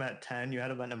 I have him at 10. You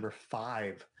had him at number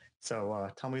 5. So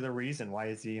tell me the reason. Why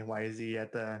is he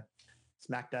at the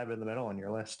smack dab in the middle on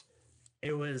your list?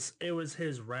 It was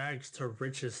his rags to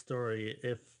riches story,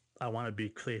 if I want to be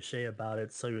cliche about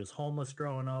it. So he was homeless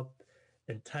growing up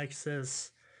in Texas,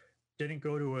 didn't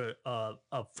go to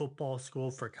a football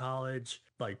school for college,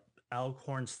 like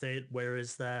Alcorn State. Where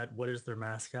is that? What is their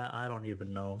mascot? I don't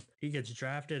even know. He gets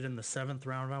drafted in the 7th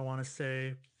round, I want to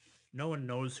say. No one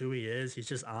knows who he is. He's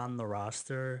just on the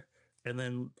roster. And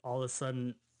then all of a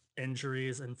sudden,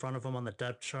 injuries in front of him on the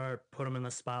depth chart put him in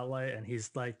the spotlight, and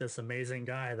he's like this amazing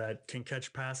guy that can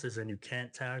catch passes and you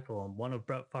can't tackle him. One of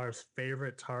Brett Favre's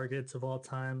favorite targets of all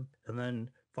time. And then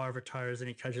Favre retires and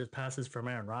he catches passes from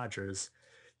Aaron Rodgers.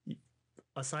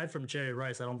 Aside from Jerry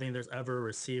Rice, I don't think there's ever a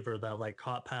receiver that like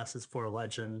caught passes for a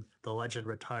legend, the legend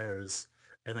retires,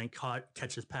 and then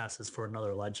catches passes for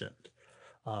another legend.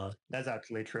 That's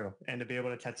absolutely true. And to be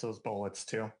able to catch those bullets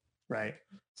too, right?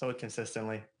 So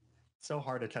consistently. So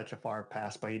hard to catch a far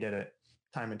pass, but he did it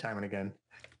time and time and again.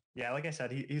 Yeah, like I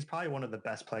said, he's probably one of the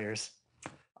best players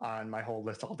on my whole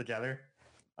list altogether.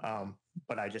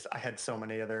 But I had so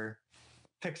many other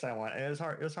picks I want. It was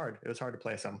hard. It was hard to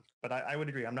place him. But I would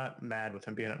agree. I'm not mad with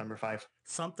him being at number 5.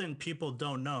 Something people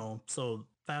don't know. So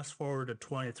fast forward to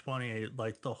 2020,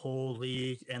 like the whole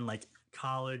league and like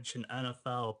college and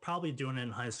NFL, probably doing it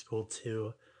in high school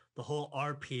too. The whole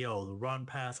RPO, the run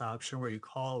pass option where you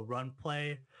call run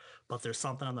play, but there's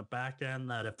something on the back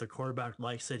end that if the quarterback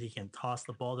likes it, he can toss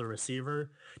the ball to the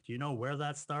receiver. Do you know where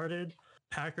that started?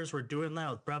 Packers were doing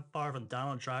that with Brett Favre and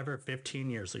Donald Driver 15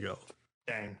 years ago.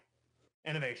 Dang.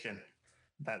 Innovation.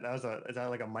 Is that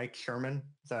like a Mike Sherman?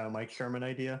 Is that a Mike Sherman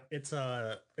idea? It's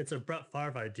a Brett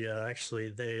Favre idea, actually.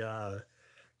 The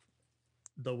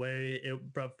way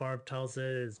Brett Favre tells it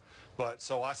is. But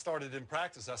so I started in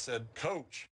practice. I said,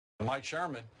 Coach, Mike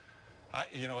Sherman,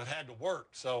 it had to work.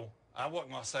 So I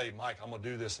wasn't going to say, Mike, I'm going to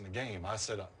do this in the game. I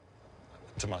said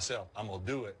to myself, I'm going to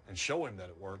do it and show him that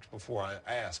it works before I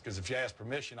ask. Because if you ask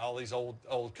permission, all these old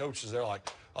coaches, they're like,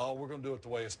 oh, we're going to do it the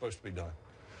way it's supposed to be done.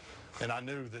 And I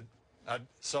knew that.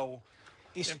 So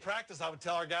in practice, I would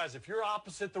tell our guys, if you're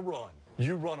opposite the run,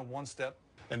 you run a one step.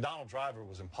 And Donald Driver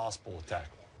was impossible to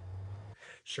tackle.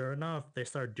 Sure enough, they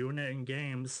started doing it in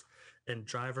games, and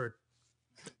Driver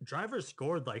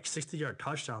scored like 60-yard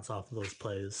touchdowns off of those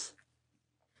plays.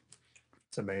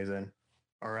 It's amazing.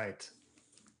 All right.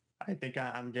 I think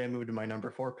I'm going to move to my number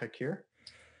 4 pick here.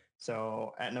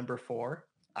 So at number 4,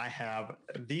 I have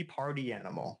the party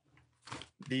animal,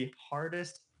 the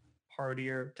hardest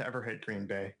partier to ever hit Green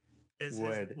Bay.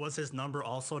 Was his number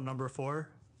also number 4?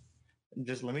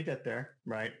 Just let me get there,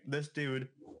 right? This dude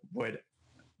would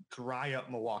dry up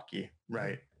Milwaukee,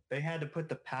 right? They had to put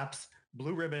the Pabst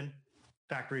Blue Ribbon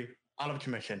factory out of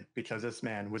commission because this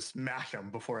man would smash them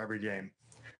before every game,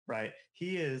 right?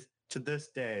 He is, to this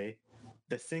day,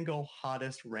 the single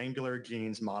hottest Wrangler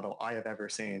jeans model I have ever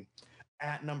seen.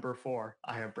 At number 4,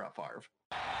 I have Brett Favre.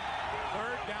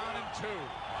 3rd down and 2.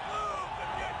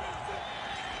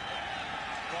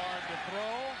 Favre to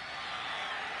throw.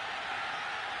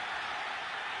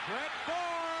 Brett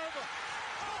Favre.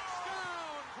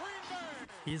 Touchdown, Green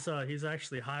Bay. He's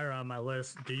actually higher on my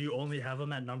list. Do you only have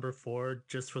him at number 4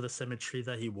 just for the symmetry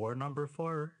that he wore number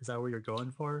 4? Is that what you're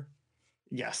going for?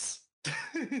 Yes.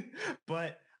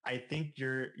 But I think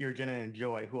you're going to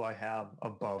enjoy who I have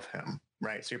above him,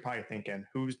 right? So you're probably thinking,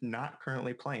 who's not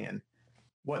currently playing?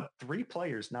 What 3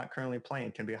 players not currently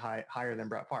playing can be higher than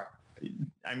Brett Favre?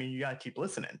 I mean, you got to keep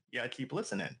listening.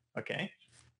 Okay?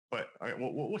 But all right,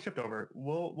 we'll shift over.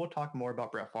 We'll talk more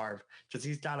about Brett Favre because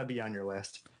he's got to be on your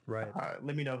list. Right.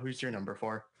 Let me know who's your number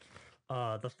 4.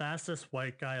 The fastest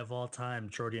white guy of all time,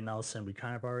 Jordy Nelson. We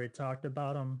kind of already talked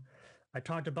about him. I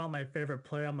talked about my favorite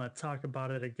player. I'm going to talk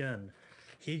about it again.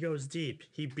 He goes deep.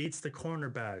 He beats the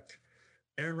cornerback.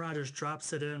 Aaron Rodgers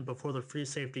drops it in before the free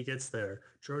safety gets there.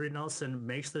 Jordy Nelson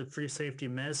makes the free safety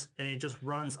miss, and he just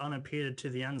runs unimpeded to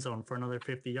the end zone for another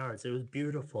 50 yards. It was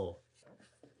beautiful.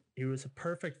 He was a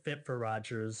perfect fit for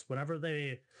Rodgers. Whenever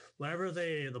the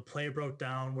play broke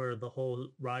down where the whole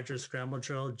Rodgers scramble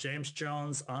drill, James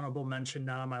Jones, honorable mention,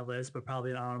 not on my list, but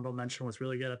probably an honorable mention, was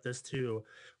really good at this too,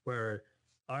 where,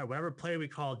 all right, whatever play we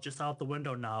called, just out the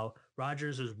window now,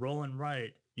 Rodgers is rolling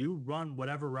right. You run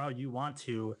whatever route you want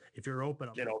to. If you're open,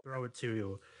 I'll throw it to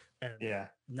you. And Yeah.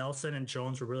 Nelson and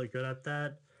Jones were really good at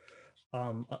that.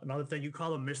 Another thing, you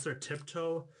call him Mr.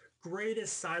 Tiptoe.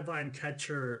 Greatest sideline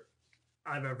catcher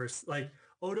I've ever like.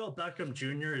 Odell Beckham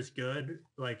Jr. is good.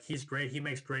 Like, he's great. He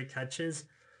makes great catches.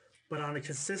 But on a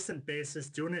consistent basis,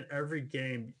 doing it every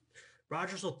game,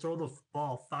 Rodgers will throw the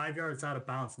ball 5 yards out of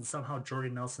bounds, and somehow Jordy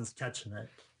Nelson's catching it.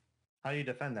 How do you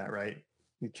defend that, right?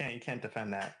 You can't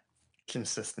defend that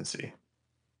consistency.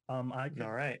 All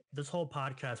right. This whole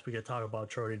podcast we could talk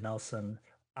about Jordy Nelson.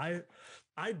 I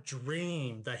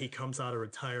dream that he comes out of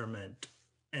retirement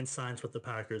and signs with the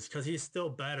Packers, because he's still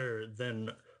better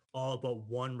than all but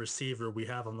one receiver we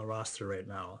have on the roster right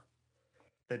now.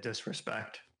 The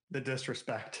disrespect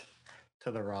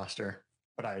to the roster,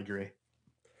 but I agree.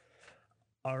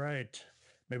 All right.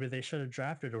 Maybe they should have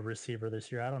drafted a receiver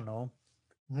this year. I don't know.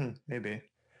 Maybe.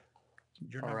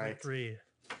 You're number 3.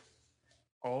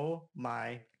 Oh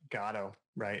my God.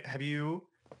 Right. Have you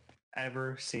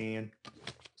ever seen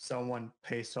someone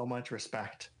pay so much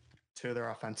respect to their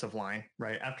offensive line,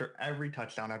 right? After every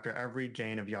touchdown, after every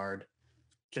gain of yard,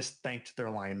 just thanked their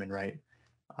lineman, right?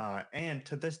 And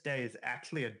to this day is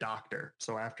actually a doctor.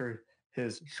 So after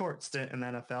his short stint in the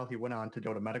NFL, he went on to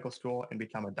go to medical school and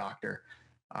become a doctor.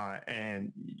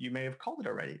 And you may have called it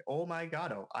already. Oh my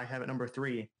God. I have it number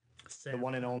 3. The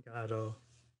one and only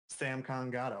Sam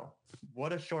Congato.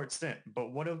 What a short stint,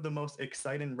 but one of the most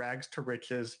exciting rags to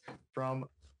riches from,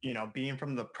 being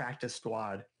from the practice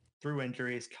squad through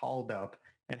injuries, called up,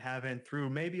 and having through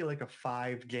maybe like a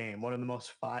 5-game, one of the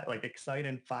most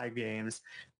exciting 5 games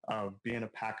of being a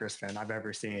Packers fan I've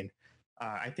ever seen.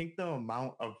 I think the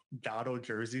amount of Gatto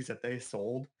jerseys that they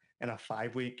sold in a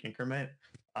 5-week increment,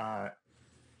 it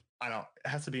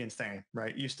has to be insane,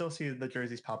 right? You still see the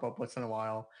jerseys pop up once in a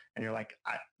while, and you're like,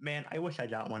 I wish I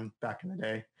got one back in the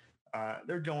day.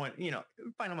 They're going,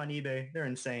 find them on eBay. They're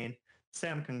insane.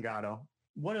 Sam Congato,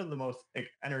 one of the most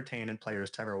entertaining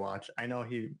players to ever watch. I know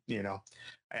he,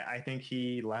 I think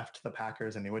he left the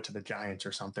Packers and he went to the Giants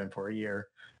or something for a year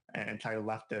and kind of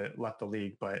left the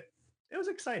league, but it was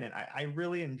exciting. I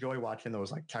really enjoy watching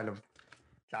those kind of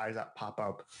guys that pop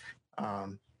up.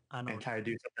 And try to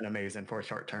do something amazing for a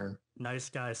short term. Nice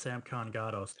guy, Sam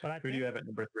Congato. Who do you have at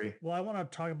number 3? Well, I want to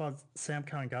talk about Sam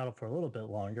Congato for a little bit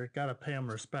longer. Got to pay him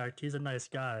respect. He's a nice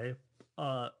guy.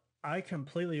 I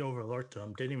completely overlooked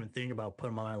him. Didn't even think about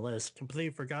putting him on my list.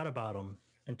 Completely forgot about him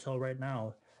until right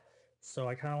now. So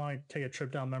I kind of want to take a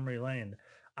trip down memory lane.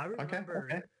 I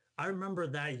remember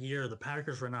that year the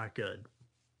Packers were not good.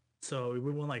 So we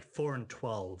went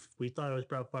 4-12. We thought it was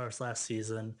Brett Favre's last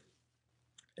season.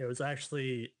 It was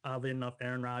actually, oddly enough,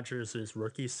 Aaron Rodgers'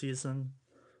 rookie season.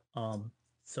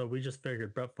 So we just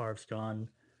figured Brett Favre's gone.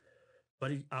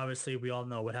 But obviously, we all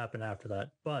know what happened after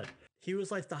that. But he was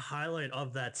the highlight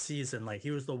of that season.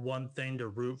 He was the one thing to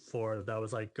root for that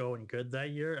was going good that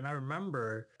year. And I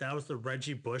remember that was the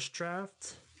Reggie Bush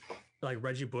draft.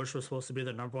 Reggie Bush was supposed to be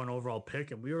the number 1 overall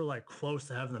pick. And we were close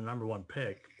to having the number 1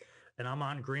 pick. And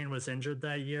Amon Green was injured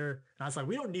that year. And I was like,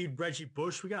 we don't need Reggie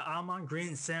Bush. We got Amon Green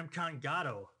and Sam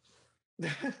Congato.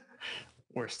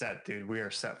 We're set, dude. We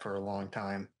are set for a long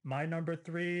time. My number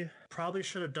 3, probably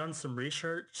should have done some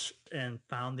research and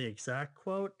found the exact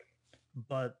quote.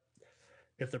 But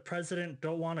if the president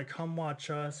don't want to come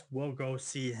watch us, we'll go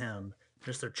see him.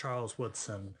 Mr. Charles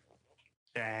Woodson.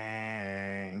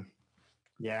 Dang.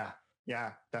 Yeah.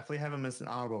 Definitely have him as an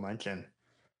honorable mention.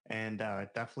 And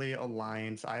definitely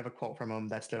aligns. I have a quote from him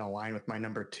that's going to align with my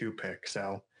number 2 pick.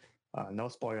 So no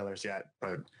spoilers yet.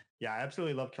 But yeah, I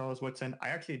absolutely love Charles Woodson. I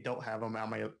actually don't have him on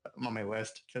my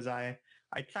list because I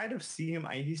kind of see him.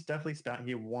 He's definitely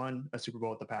he won a Super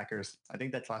Bowl with the Packers. I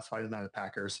think that's classified as not the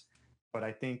Packers. But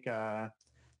I think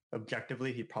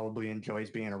objectively, he probably enjoys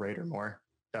being a Raider more.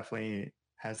 Definitely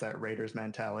has that Raiders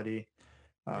mentality.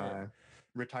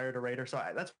 Retired a Raider. So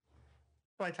that's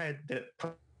why I tried to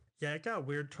Yeah, it got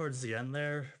weird towards the end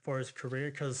there for his career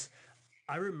because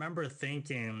I remember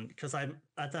thinking, because at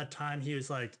that time he was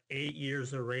 8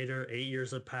 years a Raider, 8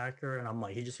 years a Packer, and I'm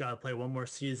he just got to play one more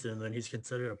season, then he's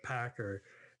considered a Packer.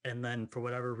 And then for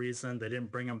whatever reason, they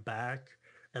didn't bring him back,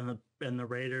 and the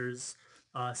Raiders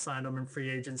signed him in free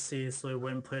agency, so he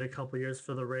went and played a couple years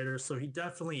for the Raiders. So he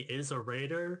definitely is a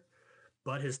Raider,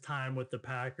 but his time with the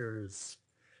Packers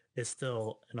is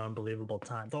still an unbelievable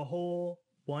time. The whole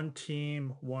one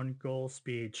team, one goal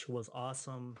speech was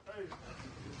awesome. Hey,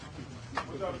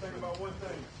 what y'all think about one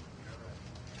thing?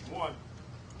 One.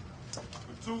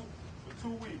 For two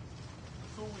weeks.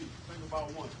 2 weeks. Think about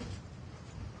one.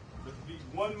 Let's be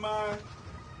one mind.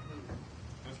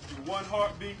 Let's be one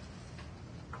heartbeat.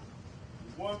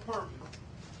 One purpose.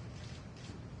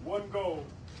 One goal.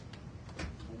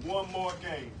 One more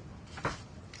game.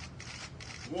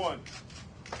 One.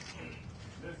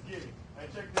 Let's get it. Hey,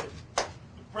 check this. The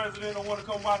president don't want to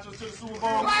come watch us to the Super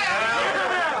Bowl.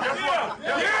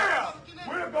 Yeah.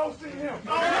 We'll go see him.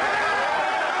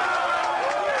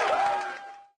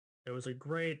 It was a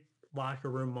great locker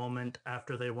room moment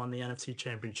after they won the NFC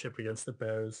Championship against the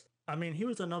Bears. I mean, he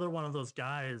was another one of those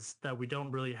guys that we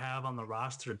don't really have on the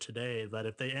roster today, that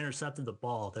if they intercepted the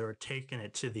ball, they were taking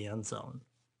it to the end zone.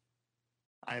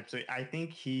 I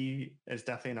think he is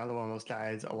definitely another one of those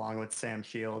guys, along with Sam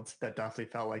Shields, that definitely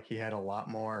felt like he had a lot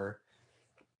more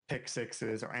pick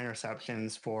sixes or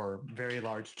interceptions for very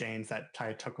large gains that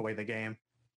took away the game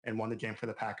and won the game for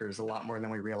the Packers a lot more than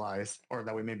we realized or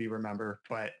that we maybe remember.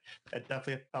 But it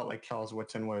definitely felt like Charles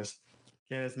Woodson was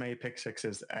get as many pick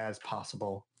sixes as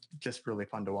possible. Just really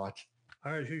fun to watch.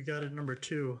 All right, who got it number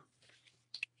 2?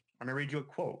 I'm gonna read you a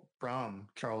quote from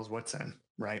Charles Woodson.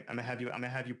 Right, I'm gonna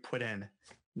have you put in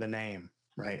the name.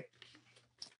 Right,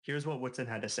 here's what Woodson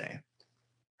had to say.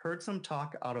 Heard some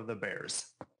talk out of the Bears.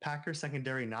 Packers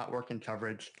secondary not working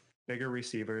coverage, bigger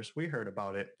receivers. We heard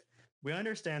about it. We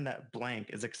understand that Blank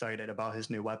is excited about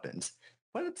his new weapons,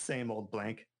 but it's same old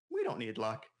Blank. We don't need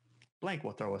luck. Blank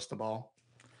will throw us the ball.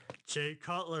 Jay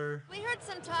Cutler. We heard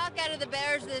some talk out of the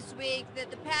Bears this week that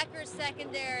the Packers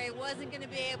secondary wasn't going to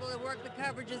be able to work the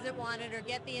coverages it wanted or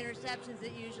get the interceptions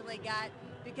it usually got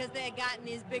because they had gotten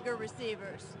these bigger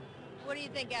receivers. What do you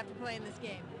think after playing this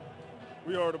game?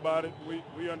 We heard about it.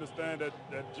 We understand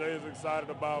that Jay is excited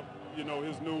about,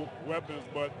 his new weapons,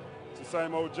 but it's the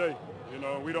same old Jay.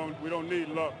 We don't need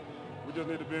luck. We just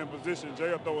need to be in position.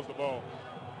 Jay will throw us the ball.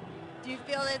 Do you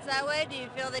feel it's that way? Do you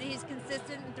feel that he's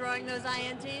consistent in throwing those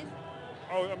INTs?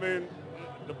 Oh, I mean,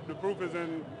 the proof is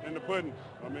in the pudding.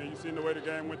 I mean, you seen the way the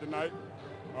game went tonight.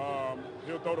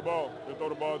 He'll throw the ball. He'll throw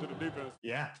the ball to the defense.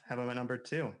 Yeah, have him at number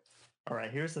 2. All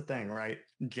right, here's the thing, right?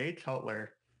 Jay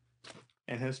Cutler,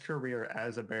 in his career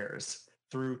as a Bears,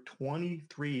 threw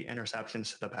 23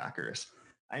 interceptions to the Packers.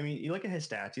 I mean, you look at his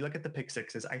stats, you look at the pick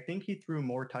sixes. I think he threw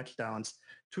more touchdowns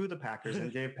to the Packers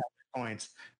and gave Packers points.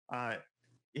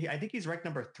 I think he's ranked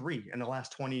number 3 in the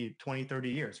last 20, 30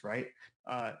 years, right?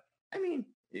 I mean,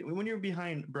 when you're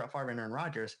behind Brett Favre and Aaron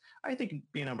Rodgers, I think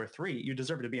being number 3, you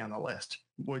deserve to be on the list.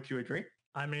 Would you agree?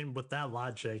 I mean, with that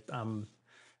logic,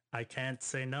 I can't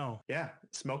say no. Yeah,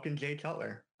 smoking Jay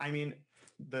Cutler. I mean,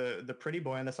 the pretty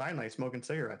boy on the sideline smoking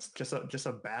cigarettes, just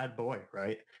a bad boy,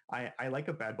 right? I like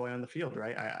a bad boy on the field,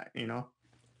 right?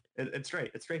 It's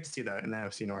great. It's great to see that in the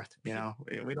NFC North. We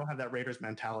don't have that Raiders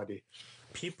mentality.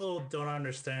 People don't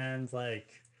understand, like,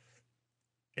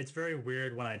 it's very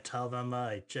weird when I tell them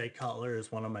like Jay Cutler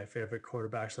is one of my favorite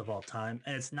quarterbacks of all time.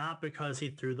 And it's not because he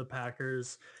threw the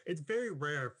Packers. It's very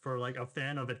rare for like a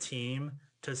fan of a team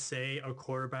to say a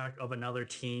quarterback of another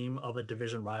team of a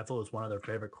division rival is one of their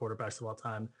favorite quarterbacks of all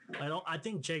time. I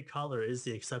think Jay Cutler is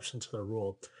the exception to the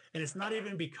rule. And it's not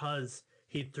even because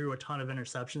he threw a ton of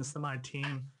interceptions to my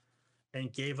team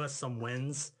and gave us some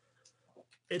wins.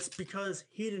 It's because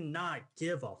he did not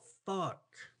give a fuck.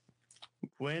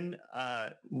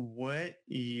 What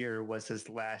year was his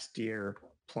last year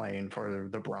playing for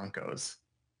the Broncos?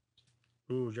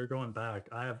 Ooh, you're going back.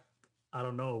 I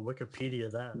don't know, Wikipedia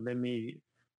that. Let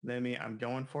me, I'm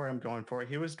going for it.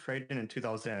 He was traded in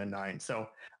 2009. So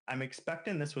I'm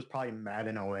expecting this was probably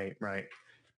Madden 08, right?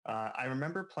 I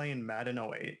remember playing Madden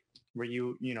 08 where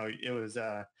it was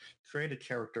trade a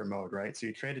character mode, right? So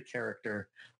you trade a character.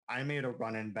 I made a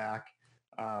running back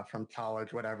from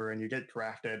college, whatever, and you get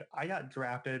drafted. I got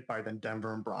drafted by the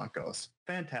Denver Broncos.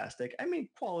 Fantastic. I mean,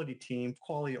 quality team,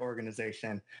 quality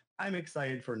organization. I'm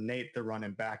excited for Nate, the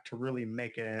running back, to really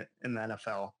make it in the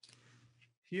NFL.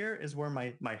 Here is where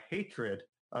my hatred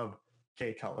of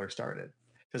Jay Cutler started.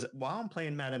 Because while I'm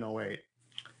playing Madden 08,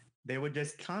 they would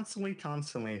just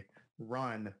constantly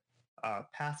run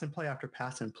pass and play after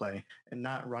pass and play and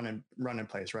not run in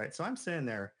place, right? So I'm sitting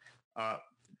there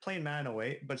playing Madden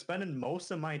 08, but spending most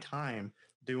of my time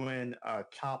doing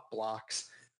top blocks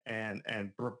and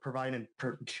providing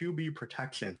QB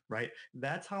protection, right?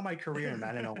 That's how my career in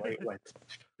Madden 08 went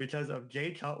because of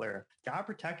Jay Cutler. God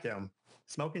protect him,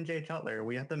 smoking Jay Cutler.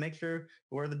 We have to make sure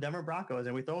we're the Denver Broncos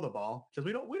and we throw the ball because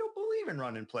we don't believe in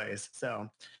running plays. So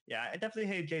yeah, I definitely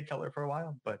hated Jay Cutler for a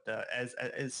while, but as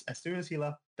soon as he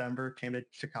left Denver, came to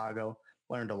Chicago,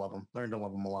 learned to love him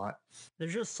a lot.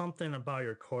 There's just something about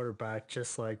your quarterback,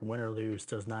 just like win or lose,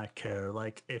 does not care.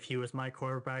 Like if he was my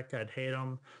quarterback, I'd hate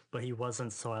him, but he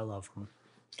wasn't, so I love him.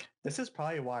 This is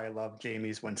probably why I love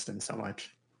Jameis Winston so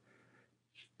much.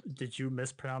 Did you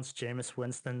mispronounce Jameis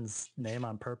Winston's name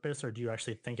on purpose, or do you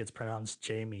actually think it's pronounced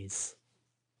Jamie's?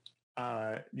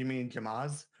 You mean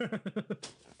Jamaz?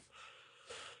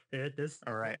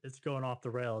 All right. It's going off the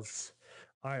rails.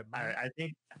 All right. I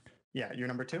think, yeah, you're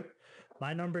number 2?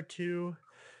 My number 2,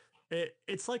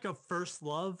 it's like a first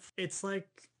love. It's like,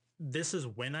 this is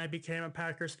when I became a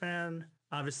Packers fan.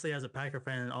 Obviously, as a Packer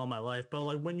fan all my life, but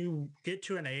like when you get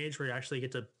to an age where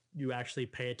you actually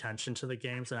pay attention to the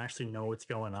games and actually know what's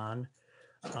going on.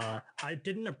 I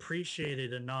didn't appreciate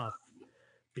it enough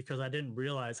because I didn't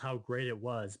realize how great it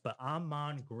was, but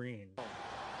Ahman Green.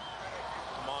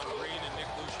 Ahman Green and Nick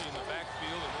Lucci in the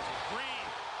backfield, and this is Green.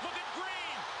 Look at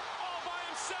Green, all by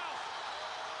himself.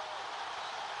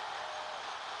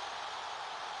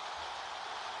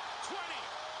 20,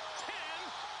 10,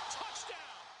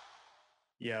 touchdown.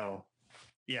 Yo,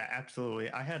 yeah,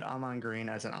 absolutely. I had Ahman Green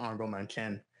as an honorable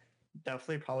mention.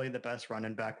 Definitely probably the best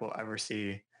running back we'll ever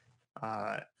see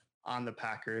on the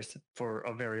Packers for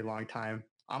a very long time.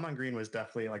 Ahman Green was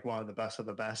definitely like one of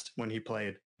the best when he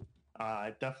played.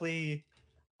 I definitely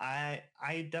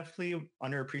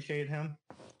underappreciated him,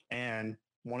 and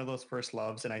one of those first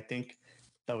loves, and I think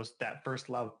that first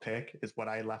love pick is what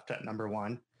I left at number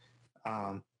 1.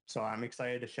 So I'm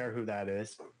excited to share who that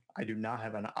is. I do not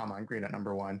have an Ahman Green at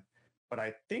number 1. But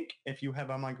I think if you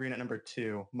have Ahman Green at number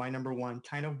 2, my number 1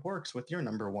 kind of works with your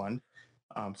number 1.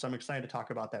 So I'm excited to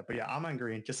talk about that. But yeah, Ahman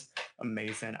Green, just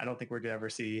amazing. I don't think we're going to ever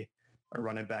see a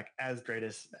running back as great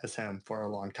as him for a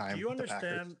long time. Do you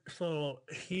understand? So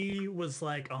he was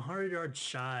like 100 yards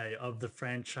shy of the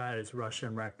franchise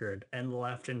rushing record and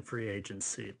left in free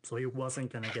agency. So he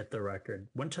wasn't going to get the record.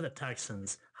 Went to the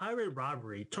Texans. Highway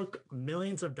robbery, took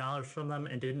millions of dollars from them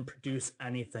and didn't produce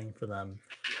anything for them.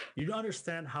 You don't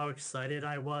understand how excited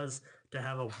I was to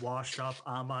have a washed up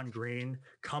Ahman Green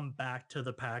come back to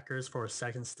the Packers for a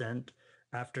second stint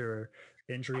after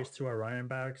injuries to our running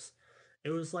backs. It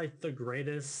was like the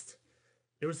greatest.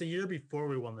 It was the year before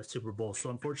we won the Super Bowl, so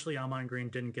unfortunately Ahman Green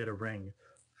didn't get a ring.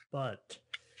 But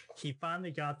he finally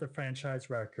got the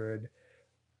franchise record.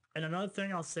 And another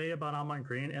thing I'll say about Ahman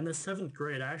Green, in the 7th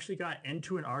grade, I actually got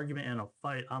into an argument and a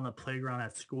fight on the playground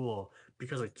at school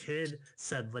because a kid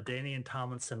said LaDainian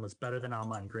Tomlinson was better than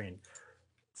Ahman Green.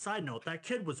 Side note, that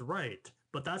kid was right,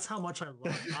 but that's how much I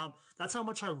loved. That's how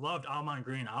much I loved Ahman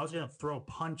Green. I was gonna throw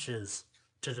punches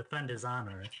to defend his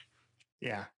honor.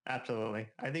 Yeah, absolutely.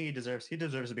 I think he deserves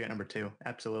to be at number 2.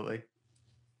 Absolutely.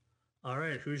 All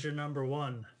right, who's your number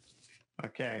 1?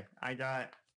 Okay, I got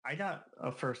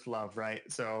a first love, right?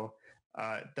 So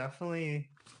definitely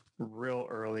real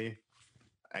early.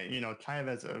 Kind of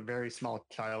as a very small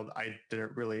child, I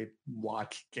didn't really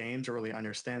watch games or really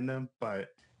understand them, but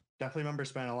definitely remember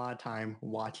spending a lot of time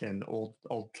watching old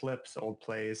clips, old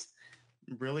plays,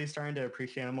 really starting to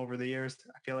appreciate him over the years.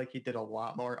 I feel like he did a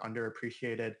lot more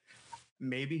underappreciated.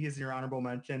 Maybe he's your honorable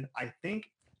mention. I think,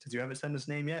 because you haven't said his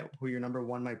name yet, who your number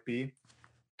 1 might be,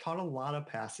 caught a lot of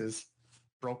passes,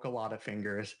 broke a lot of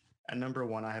fingers. At number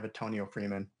 1, I have Antonio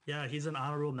Freeman. Yeah, he's an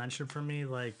honorable mention for me.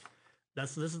 Like,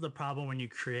 this is the problem when you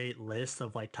create lists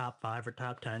of like top 5 or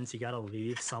top 10s. You got to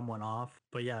leave someone off.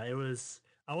 But yeah, I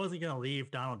wasn't going to leave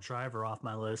Donald Driver off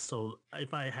my list. So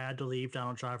if I had to leave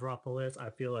Donald Driver off the list, I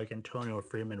feel like Antonio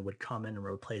Freeman would come in and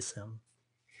replace him.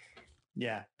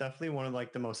 Yeah, definitely one of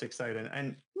like the most exciting.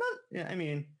 And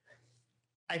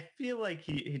I feel like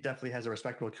he definitely has a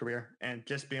respectable career, and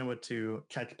just being able to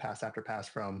catch pass after pass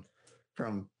from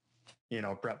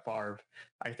Brett Favre.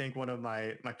 I think one of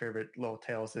my favorite little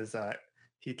tales is that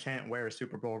he can't wear a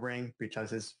Super Bowl ring because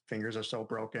his fingers are so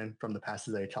broken from the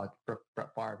passes that he caught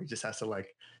Brett Favre. He just has to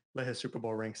like let his Super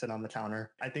Bowl ring sit on the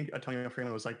counter. I think Antonio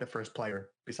Freeman was like the first player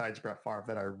besides Brett Favre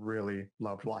that I really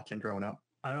loved watching growing up.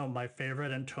 I don't know, my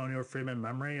favorite Antonio Freeman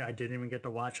memory, I didn't even get to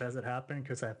watch as it happened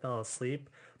because I fell asleep,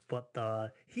 but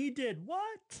he did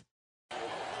what? Favre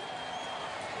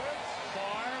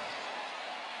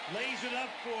lays it up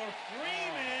for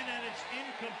Freeman, and it's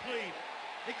incomplete.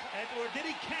 Or did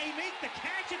he make the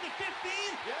catch at the 15?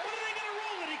 Yes. What are they going to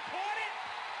rule it? He caught it?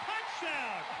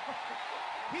 Touchdown.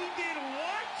 He did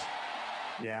what?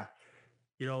 Yeah.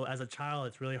 As a child,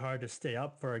 it's really hard to stay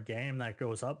up for a game that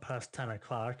goes up past 10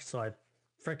 o'clock. So I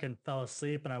freaking fell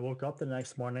asleep, and I woke up the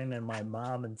next morning, and my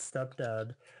mom and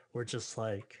stepdad were just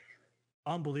like,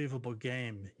 "Unbelievable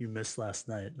game you missed last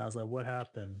night." And I was like, "What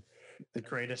happened?" The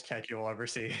greatest catch you'll ever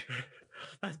see.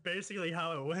 That's basically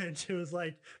how it went. It was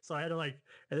like, so I had to like,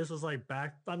 and this was like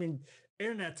back, I mean,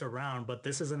 internet's around, but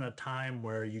this isn't a time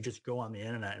where you just go on the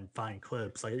internet and find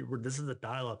clips. Like, this is the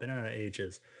dial-up internet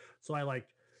ages. So I like,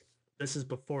 this is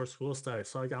before school started.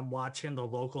 So like, I'm watching the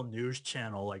local news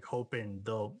channel, like hoping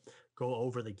they'll go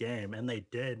over the game. And they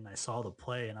did. And I saw the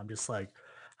play and I'm just like,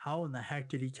 how in the heck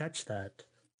did he catch that?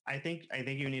 I think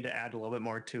you need to add a little bit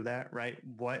more to that, right?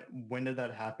 When did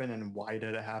that happen and why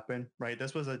did it happen? Right?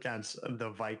 This was against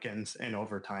the Vikings in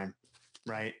overtime,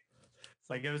 right?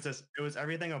 Like it was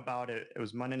everything about it. It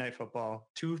was Monday Night Football,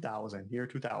 year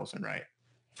 2000, right?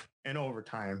 In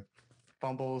overtime,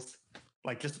 fumbles,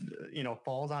 like just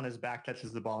falls on his back,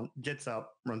 catches the ball, gets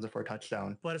up, runs it for a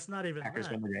touchdown. But it's not even Packers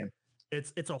that. win the game.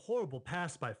 It's a horrible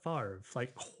pass by Favre,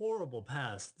 like horrible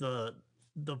pass.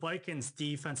 The Vikings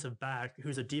defensive back,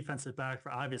 who's a defensive back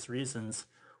for obvious reasons,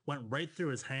 went right through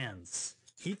his hands.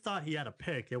 He thought he had a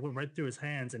pick. It went right through his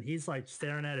hands, and he's like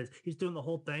staring at it. He's doing the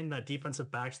whole thing that defensive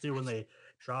backs do when they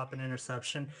drop an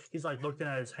interception. He's like looking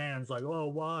at his hands like, "Oh,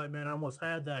 why, man? I almost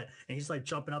had that." And he's like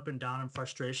jumping up and down in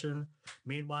frustration.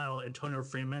 Meanwhile, Antonio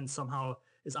Freeman somehow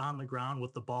is on the ground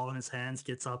with the ball in his hands,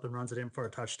 gets up and runs it in for a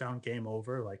touchdown. Game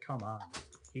over. Like, come on.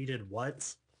 He did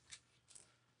what?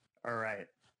 All right.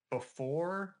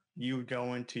 Before you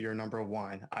go into your number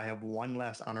one, I have one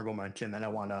last honorable mention that I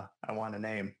wanna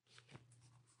name.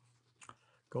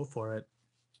 Go for it.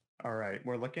 All right,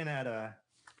 we're looking at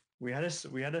we had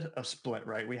a split,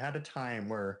 right? We had a time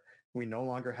where we no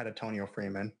longer had Antonio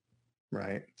Freeman,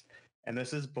 right? And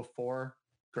this is before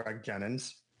Greg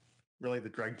Jennings, really the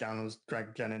Greg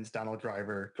Jennings, Donald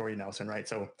Driver, Jordy Nelson, right?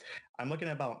 So I'm looking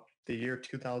at about the year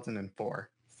 2004.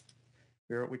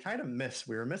 We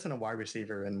were missing a wide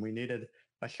receiver, and we needed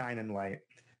a shining light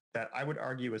that I would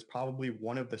argue is probably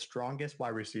one of the strongest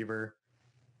wide receiver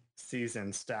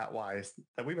seasons stat-wise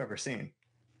that we've ever seen.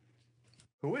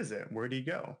 Who is it? Where'd he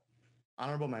go?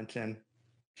 Honorable mention,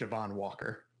 Javon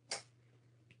Walker.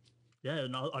 Yeah,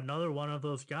 another one of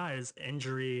those guys,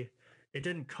 injury. It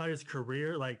didn't cut his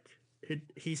career. Like,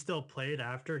 he still played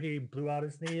after he blew out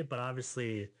his knee, but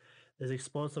obviously as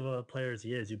explosive of a player as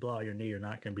he is, you blow out your knee, you're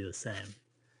not going to be the same.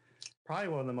 Probably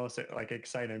one of the most like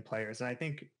exciting players. And I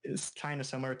think it's kind of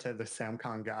similar to the Sam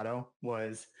Congato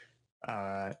was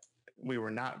we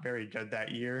were not very good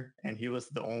that year, and he was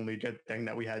the only good thing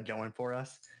that we had going for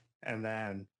us, and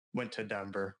then went to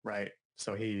Denver, right?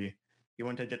 So he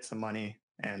went to get some money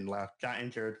and left, got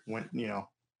injured, went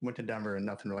to Denver, and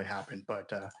nothing really happened.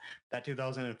 But that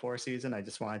 2004 season, I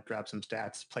just want to grab some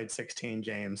stats. Played 16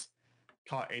 games,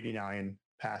 caught 89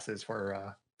 passes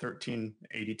for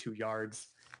 1,382 yards,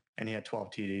 and he had 12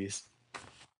 TDs.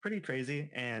 Pretty crazy,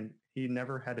 and he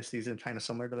never had a season kind of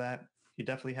similar to that. He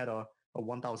definitely had a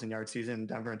 1,000-yard season in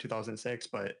Denver in 2006,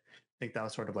 but I think that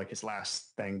was sort of like his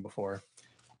last thing before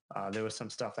there was some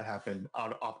stuff that happened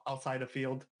outside of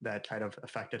field that kind of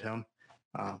affected him.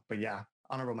 But yeah,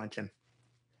 honorable mention.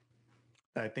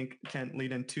 I think can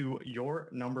lead into your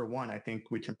number one. I think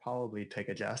we can probably take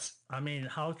a guess. I mean,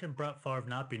 how can Brett Favre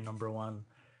not be number one?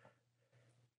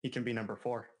 He can be number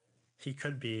 4. He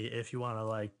could be if you want to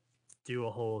like do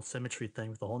a whole symmetry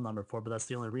thing with the whole number 4, but that's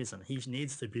the only reason. He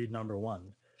needs to be number 1.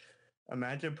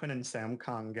 Imagine putting Sam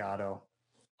Congato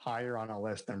higher on a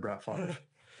list than Brett Favre.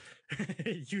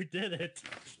 You did it.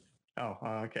 Oh,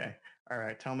 okay. All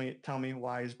right. Tell me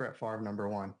why is Brett Favre number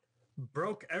 1?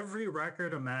 Broke every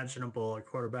record imaginable a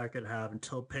quarterback could have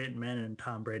until Peyton Manning and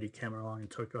Tom Brady came along and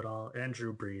took it all. And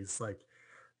Drew Brees. Like,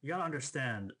 you got to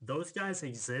understand, those guys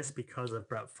exist because of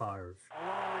Brett Favre.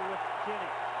 Along with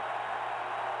Jennings.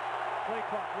 Play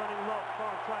clock running low.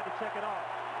 Favre tried to check it off.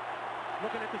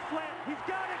 Looking at the slant. He's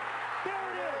got it. There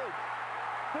it is.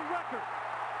 The record.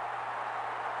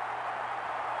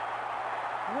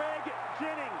 Greg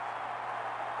Jennings.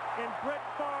 And Brett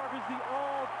Favre is the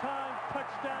all-time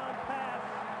touchdown pass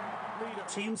leader.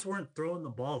 Teams weren't throwing the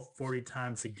ball 40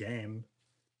 times a game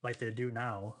like they do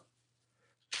now.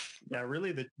 Yeah,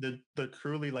 really the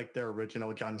truly like their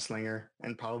original gunslinger,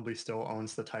 and probably still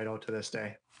owns the title to this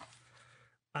day.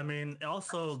 I mean,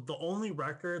 also the only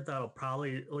record that'll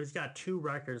probably, well, he's got 2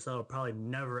 records that'll probably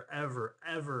never, ever,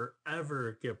 ever,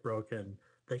 ever get broken.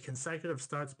 The consecutive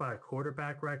starts by a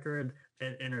quarterback record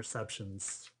and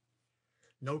interceptions.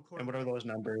 No. And what are those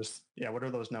numbers? Yeah, what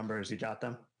are those numbers? You got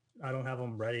them? I don't have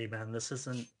them ready, man. This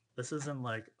isn't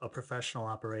like a professional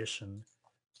operation.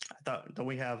 I thought that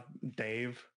we have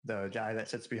Dave, the guy that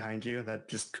sits behind you, that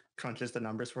just crunches the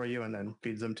numbers for you and then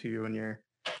feeds them to you in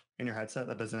in your headset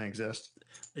that doesn't exist?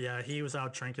 Yeah, he was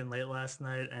out drinking late last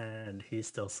night, and he's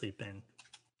still sleeping.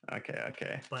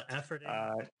 Okay. But efforting.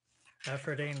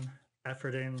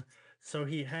 So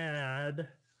he had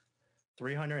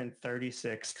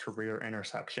 336 career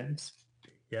interceptions.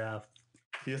 Yeah.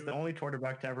 He is the only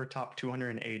quarterback to ever top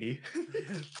 280.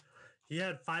 He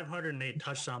had 508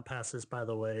 touchdown passes, by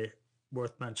the way,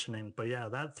 worth mentioning. But yeah,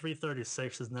 that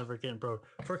 336 is never getting broke.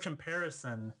 For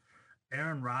comparison,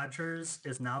 Aaron Rodgers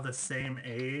is now the same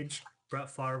age Brett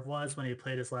Favre was when he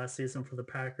played his last season for the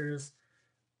Packers,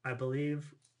 I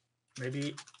believe.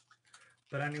 Maybe.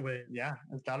 But anyway. Yeah,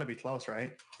 it's got to be close,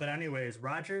 right? But anyways,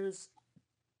 Rodgers,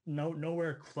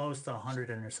 nowhere close to 100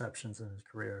 interceptions in his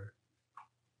career.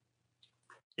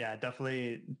 Yeah,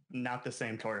 definitely not the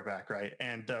same quarterback, right?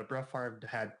 And Brett Favre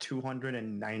had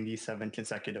 297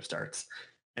 consecutive starts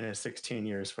in his 16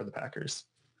 years for the Packers.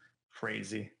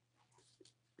 Crazy.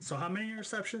 So how many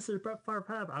interceptions did Brett Favre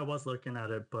have? I was looking at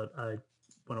it, but I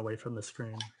went away from the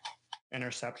screen.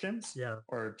 Interceptions? Yeah.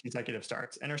 Or consecutive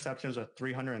starts? Interceptions are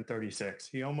 336.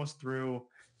 He almost threw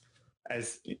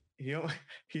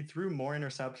he threw more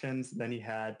interceptions than he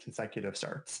had consecutive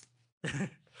starts.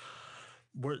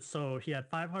 So he had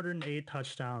 508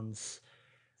 touchdowns,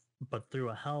 but threw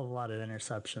a hell of a lot of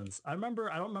interceptions. I don't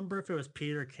remember if it was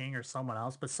Peter King or someone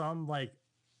else, but some like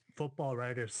football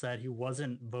writer said he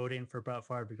wasn't voting for Brett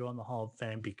Favre to go in the Hall of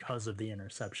Fame because of the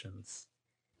interceptions.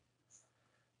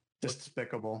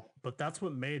 Despicable. But that's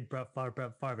what made Brett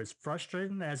Favre. As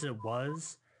frustrating as it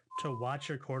was to watch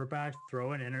your quarterback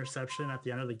throw an interception at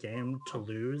the end of the game to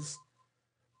lose,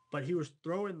 but he was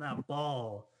throwing that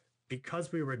ball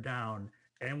because we were down,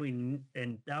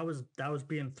 and that was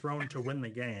being thrown to win the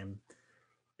game.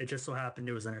 It just so happened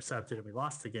it was intercepted and we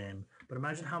lost the game. But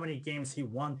imagine how many games he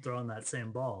won throwing that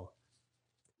same ball.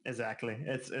 Exactly.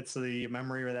 It's the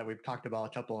memory that we've talked about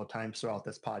a couple of times throughout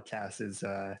this podcast is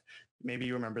maybe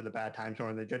you remember the bad times more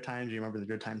than the good times. You remember the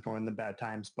good times more than the bad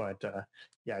times. But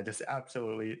yeah, just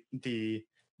absolutely the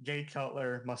Jay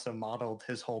Cutler must have modeled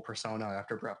his whole persona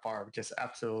after Brett Favre. Just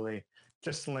absolutely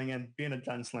just slinging, being a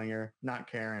gunslinger, not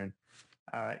caring.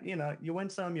 You win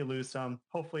some, you lose some.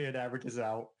 Hopefully it averages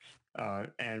out.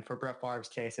 And for Brett Favre's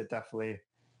case, it definitely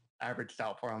averaged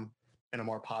out for him in a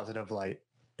more positive light.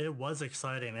 It was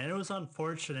exciting, and it was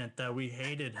unfortunate that we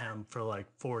hated him for like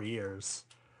 4 years.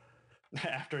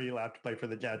 After he left to play for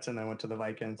the Jets and then went to the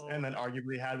Vikings, and then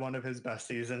arguably had one of his best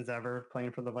seasons ever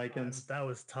playing for the Vikings. That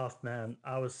was tough, man.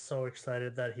 I was so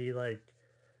excited that he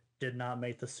did not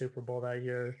make the Super Bowl that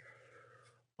year.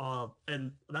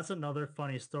 And that's another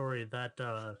funny story that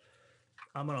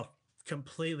I'm going to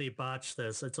completely botch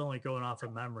this. It's only going off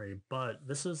of memory, but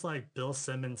this is Bill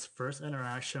Simmons' first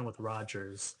interaction with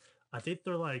Rodgers. I think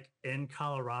they're in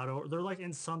Colorado. They're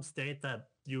in some state that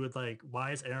you would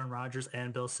why is Aaron Rodgers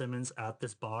and Bill Simmons at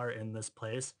this bar in this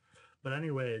place? But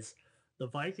anyways, the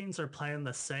Vikings are playing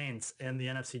the Saints in the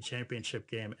NFC Championship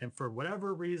game. And for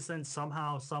whatever reason,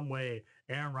 somehow, some way,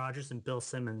 Aaron Rodgers and Bill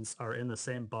Simmons are in the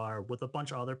same bar with a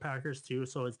bunch of other Packers too.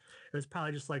 So it was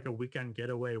probably just a weekend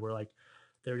getaway where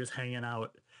they were just hanging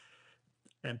out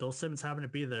and Bill Simmons happened to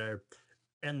be there.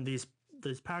 And these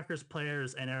Packers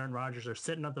players and Aaron Rodgers are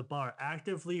sitting at the bar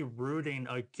actively rooting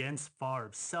against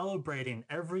Favre, celebrating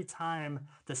every time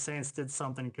the Saints did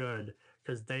something good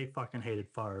because they fucking hated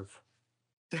Favre.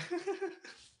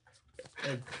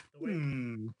 And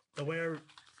the way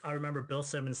I remember Bill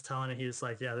Simmons telling it, he was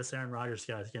like, yeah, this Aaron Rodgers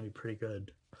guy is going to be pretty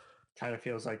good. Kind of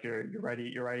feels like you're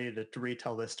ready to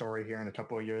retell this story here in a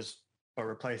couple of years, but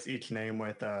replace each name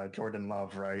with Jordan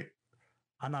Love, right?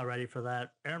 I'm not ready for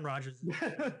that. Aaron Rodgers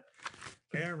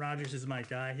is my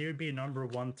guy. He would be number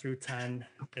 1 through 10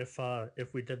 if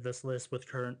we did this list with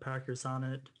current Packers on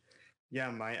it. Yeah,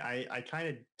 I kind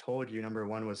of told you number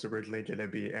 1 was originally going to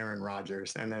be Aaron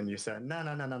Rodgers, and then you said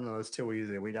no, it's too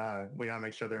easy. We gotta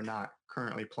make sure they're not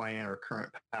currently playing or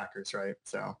current Packers, right?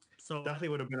 So definitely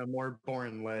would have been a more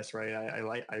boring list, right?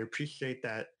 I appreciate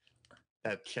that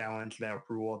challenge, that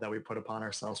rule that we put upon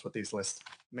ourselves with these lists.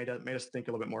 Made us think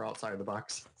a little bit more outside the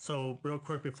box. So real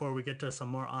quick before we get to some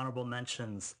more honorable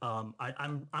mentions,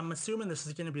 I'm assuming this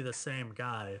is going to be the same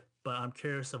guy, but I'm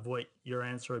curious of what your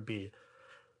answer would be.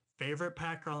 Favorite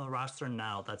Packer on the roster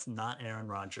now that's not Aaron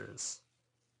Rodgers?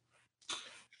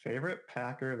 Favorite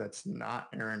Packer that's not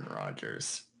Aaron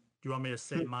Rodgers? Do you want me to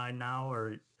say mine now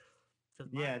or?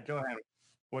 Yeah, go ahead.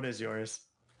 What is yours?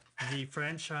 The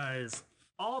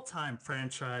all-time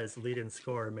franchise leading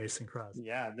scorer, Mason Crosby.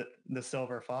 Yeah, the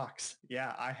Silver Fox.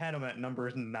 Yeah, I had him at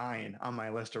number 9 on my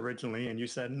list originally, and you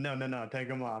said no, take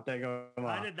him off. I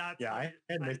did not. Yeah,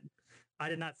 I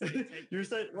did not say. You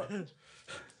said.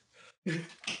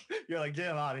 You're like,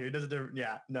 get him out of here. It doesn't.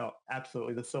 Yeah, no,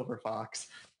 absolutely. The silver fox.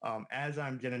 As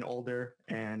I'm getting older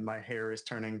and my hair is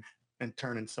turning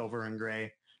silver and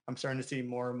gray, I'm starting to see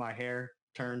more of my hair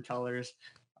turn colors.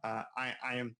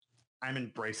 I'm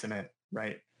embracing it.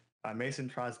 Right. Mason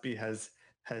Crosby has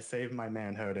saved my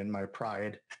manhood and my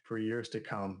pride for years to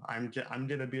come. I'm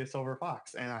gonna be a silver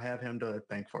fox, and I have him to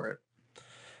thank for it.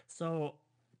 So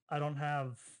I don't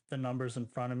have the numbers in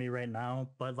front of me right now,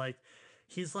 but like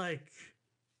he's like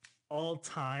all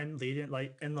time leading,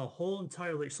 like in the whole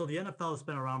entire league. So the NFL has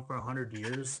been around for 100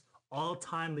 years. All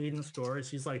time leading scorers,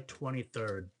 he's like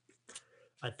 23rd,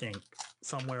 I think,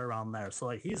 somewhere around there. So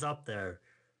like he's up there.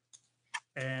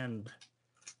 And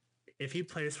if he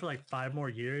plays for like 5 more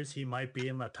years, he might be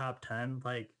in the top 10.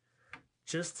 Like,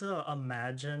 just to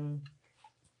imagine,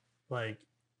 like,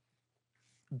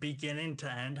 beginning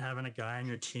to end having a guy on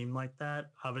your team like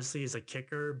that. Obviously, he's a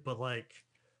kicker, but like,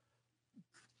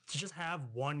 to just have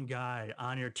one guy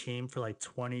on your team for like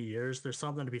 20 years, there's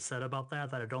something to be said about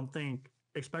that I don't think,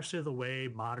 especially the way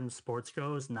modern sports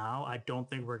goes now, I don't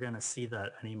think we're going to see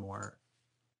that anymore.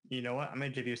 You know what? I'm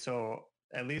going to give you, so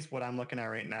at least what I'm looking at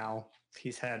right now,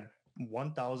 he's had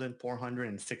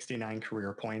 1,469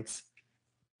 career points.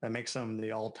 That makes him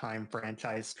the all-time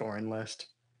franchise scoring list.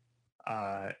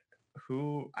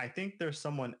 Who I think there's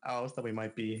someone else that we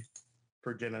might be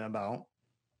forgetting about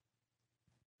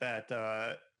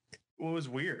that was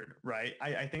weird, right?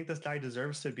 I think this guy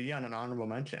deserves to be on an honorable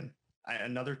mention.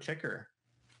 Another kicker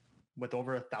with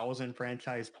over 1,000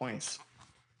 franchise points.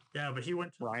 Yeah, but he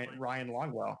went to Ryan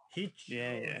Longwell. He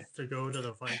chose to go to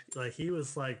the Vikings. Like he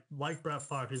was like Brett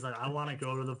Favre. He's like, I want to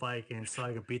go to the Vikings so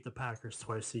I can beat the Packers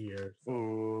twice a year.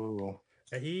 Ooh.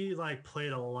 And he like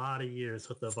played a lot of years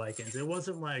with the Vikings. It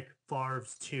wasn't like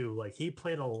Favre's too. Like he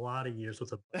played a lot of years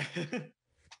with the.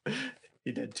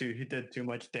 He did too. He did too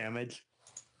much damage.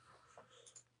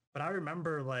 But I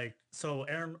remember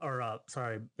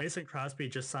Mason Crosby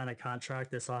just signed a contract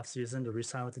this offseason to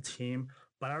re-sign with the team.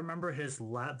 But I remember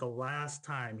the last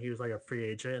time he was like a free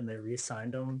agent and they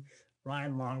re-signed him,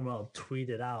 Ryan Longwell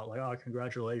tweeted out like, "Oh,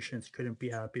 congratulations! Couldn't be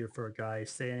happier for a guy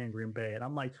staying in Green Bay." And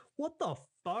I'm like, "What the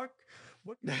fuck?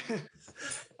 What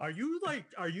are you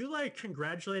like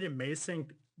congratulating Mason?"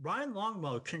 Ryan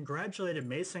Longwell congratulated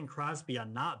Mason Crosby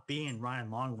on not being Ryan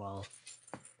Longwell.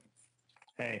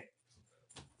 Hey.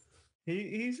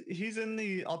 He's in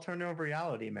the alternative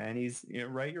reality, man. He's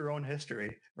write your own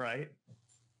history, right?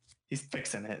 He's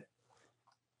fixing it.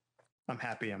 I'm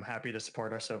happy to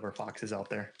support our silver foxes out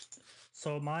there.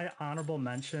 So my honorable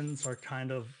mentions are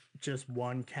kind of just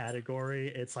one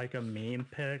category. It's like a meme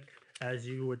pick, as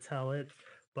you would tell it.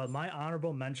 But my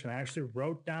honorable mention, I actually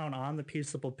wrote down on the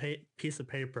piece of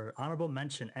paper, honorable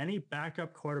mention, any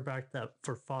backup quarterback that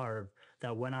for Favre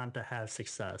that went on to have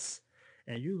success.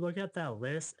 And you look at that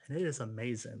list, and it is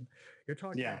amazing. You're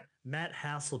talking Matt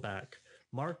Hasselbeck,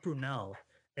 Mark Brunell,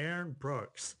 Aaron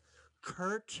Brooks,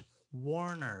 Kurt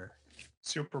Warner.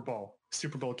 Super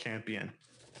Bowl champion.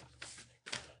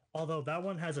 Although that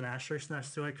one has an asterisk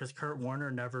next to it because Kurt Warner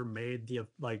never made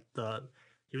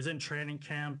he was in training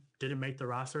camp, didn't make the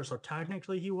roster, so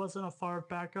technically he wasn't a Favre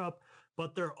backup,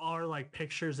 but there are like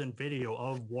pictures and video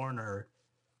of Warner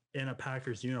in a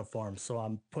Packers uniform, so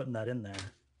I'm putting that in there.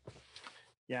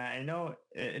 Yeah, I know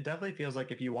it definitely feels like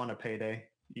if you want a payday,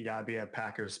 you gotta be a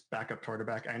Packers backup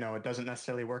quarterback. I know it doesn't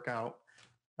necessarily work out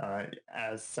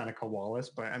as Seneca Wallace,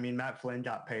 but I mean, Matt Flynn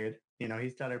got paid.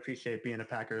 He's got to appreciate being a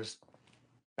Packers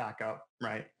backup,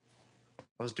 right?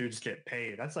 Those dudes get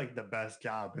paid. That's like the best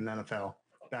job in the NFL.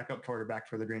 Backup quarterback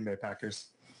for the Green Bay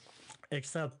Packers.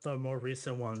 Except the more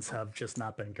recent ones have just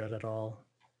not been good at all.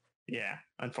 Yeah,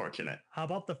 unfortunate. How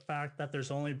about the fact that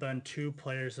there's only been 2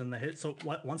 players in the hit? So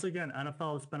once again,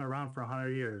 NFL has been around for 100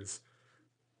 years.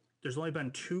 There's only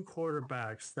been 2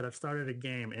 quarterbacks that have started a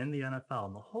game in the NFL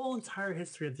in the whole entire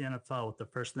history of the NFL with the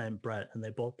first name Brett, and they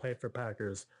both played for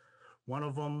Packers. One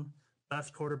of them,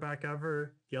 best quarterback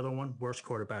ever. The other one, worst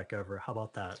quarterback ever. How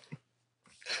about that?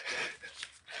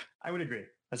 I would agree.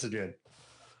 That's good.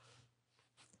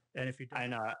 And if you,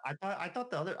 I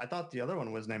thought the other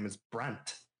one was name was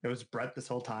Brent. It was Brett this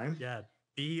whole time. Yeah,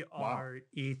 Brett.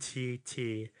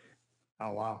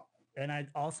 Oh wow. And I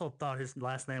also thought his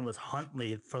last name was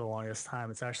Huntley for the longest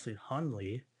time. It's actually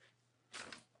Hundley.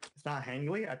 It's not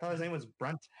Hangley? I thought his name was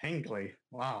Brent Hangley.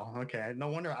 Wow. Okay. No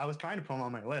wonder I was trying to put him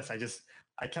on my list.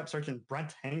 I kept searching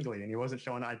Brent Hangley and he wasn't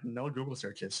showing. I had no Google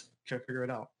searches. Trying to figure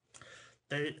it out.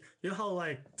 You know how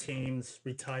like teams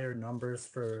retire numbers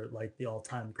for like the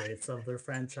all-time greats of their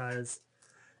franchise?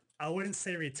 I wouldn't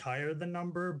say retire the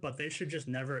number, but they should just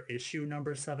never issue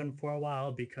number 7 for a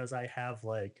while because I have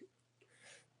like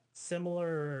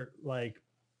similar, like,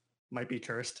 might be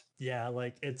cursed. Yeah,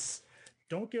 like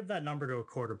don't give that number to a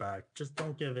quarterback. Just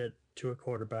don't give it to a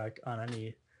quarterback on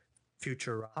any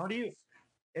future round. How do you?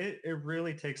 It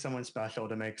really takes someone special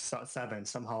to make 7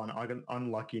 somehow an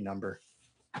unlucky number.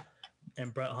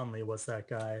 And Brett Hundley was that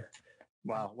guy.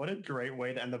 Wow, what a great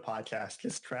way to end the podcast.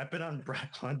 Just crap it on Brett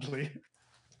Hundley.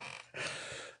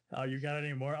 You got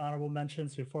any more honorable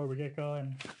mentions before we get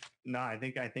going? No, I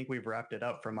think we've wrapped it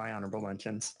up for my honorable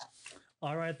mentions.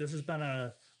 All right, this has been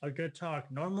a good talk.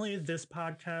 Normally, this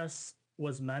podcast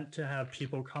was meant to have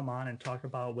people come on and talk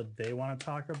about what they want to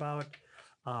talk about,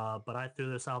 but I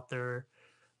threw this out there.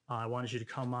 I wanted you to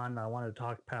come on. I wanted to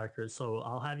talk Packers, so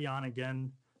I'll have you on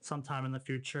again sometime in the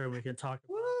future, and we can talk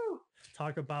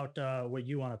about what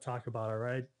you want to talk about.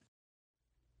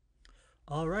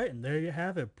 All right, and there you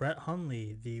have it. Brett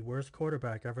Hundley, the worst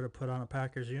quarterback ever to put on a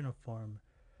Packers uniform.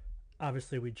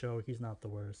 Obviously, we joke. He's not the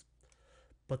worst.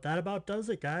 But that about does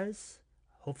it, guys.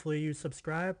 Hopefully you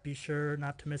subscribe. Be sure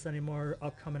not to miss any more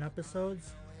upcoming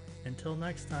episodes. Until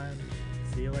next time,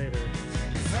 see you later.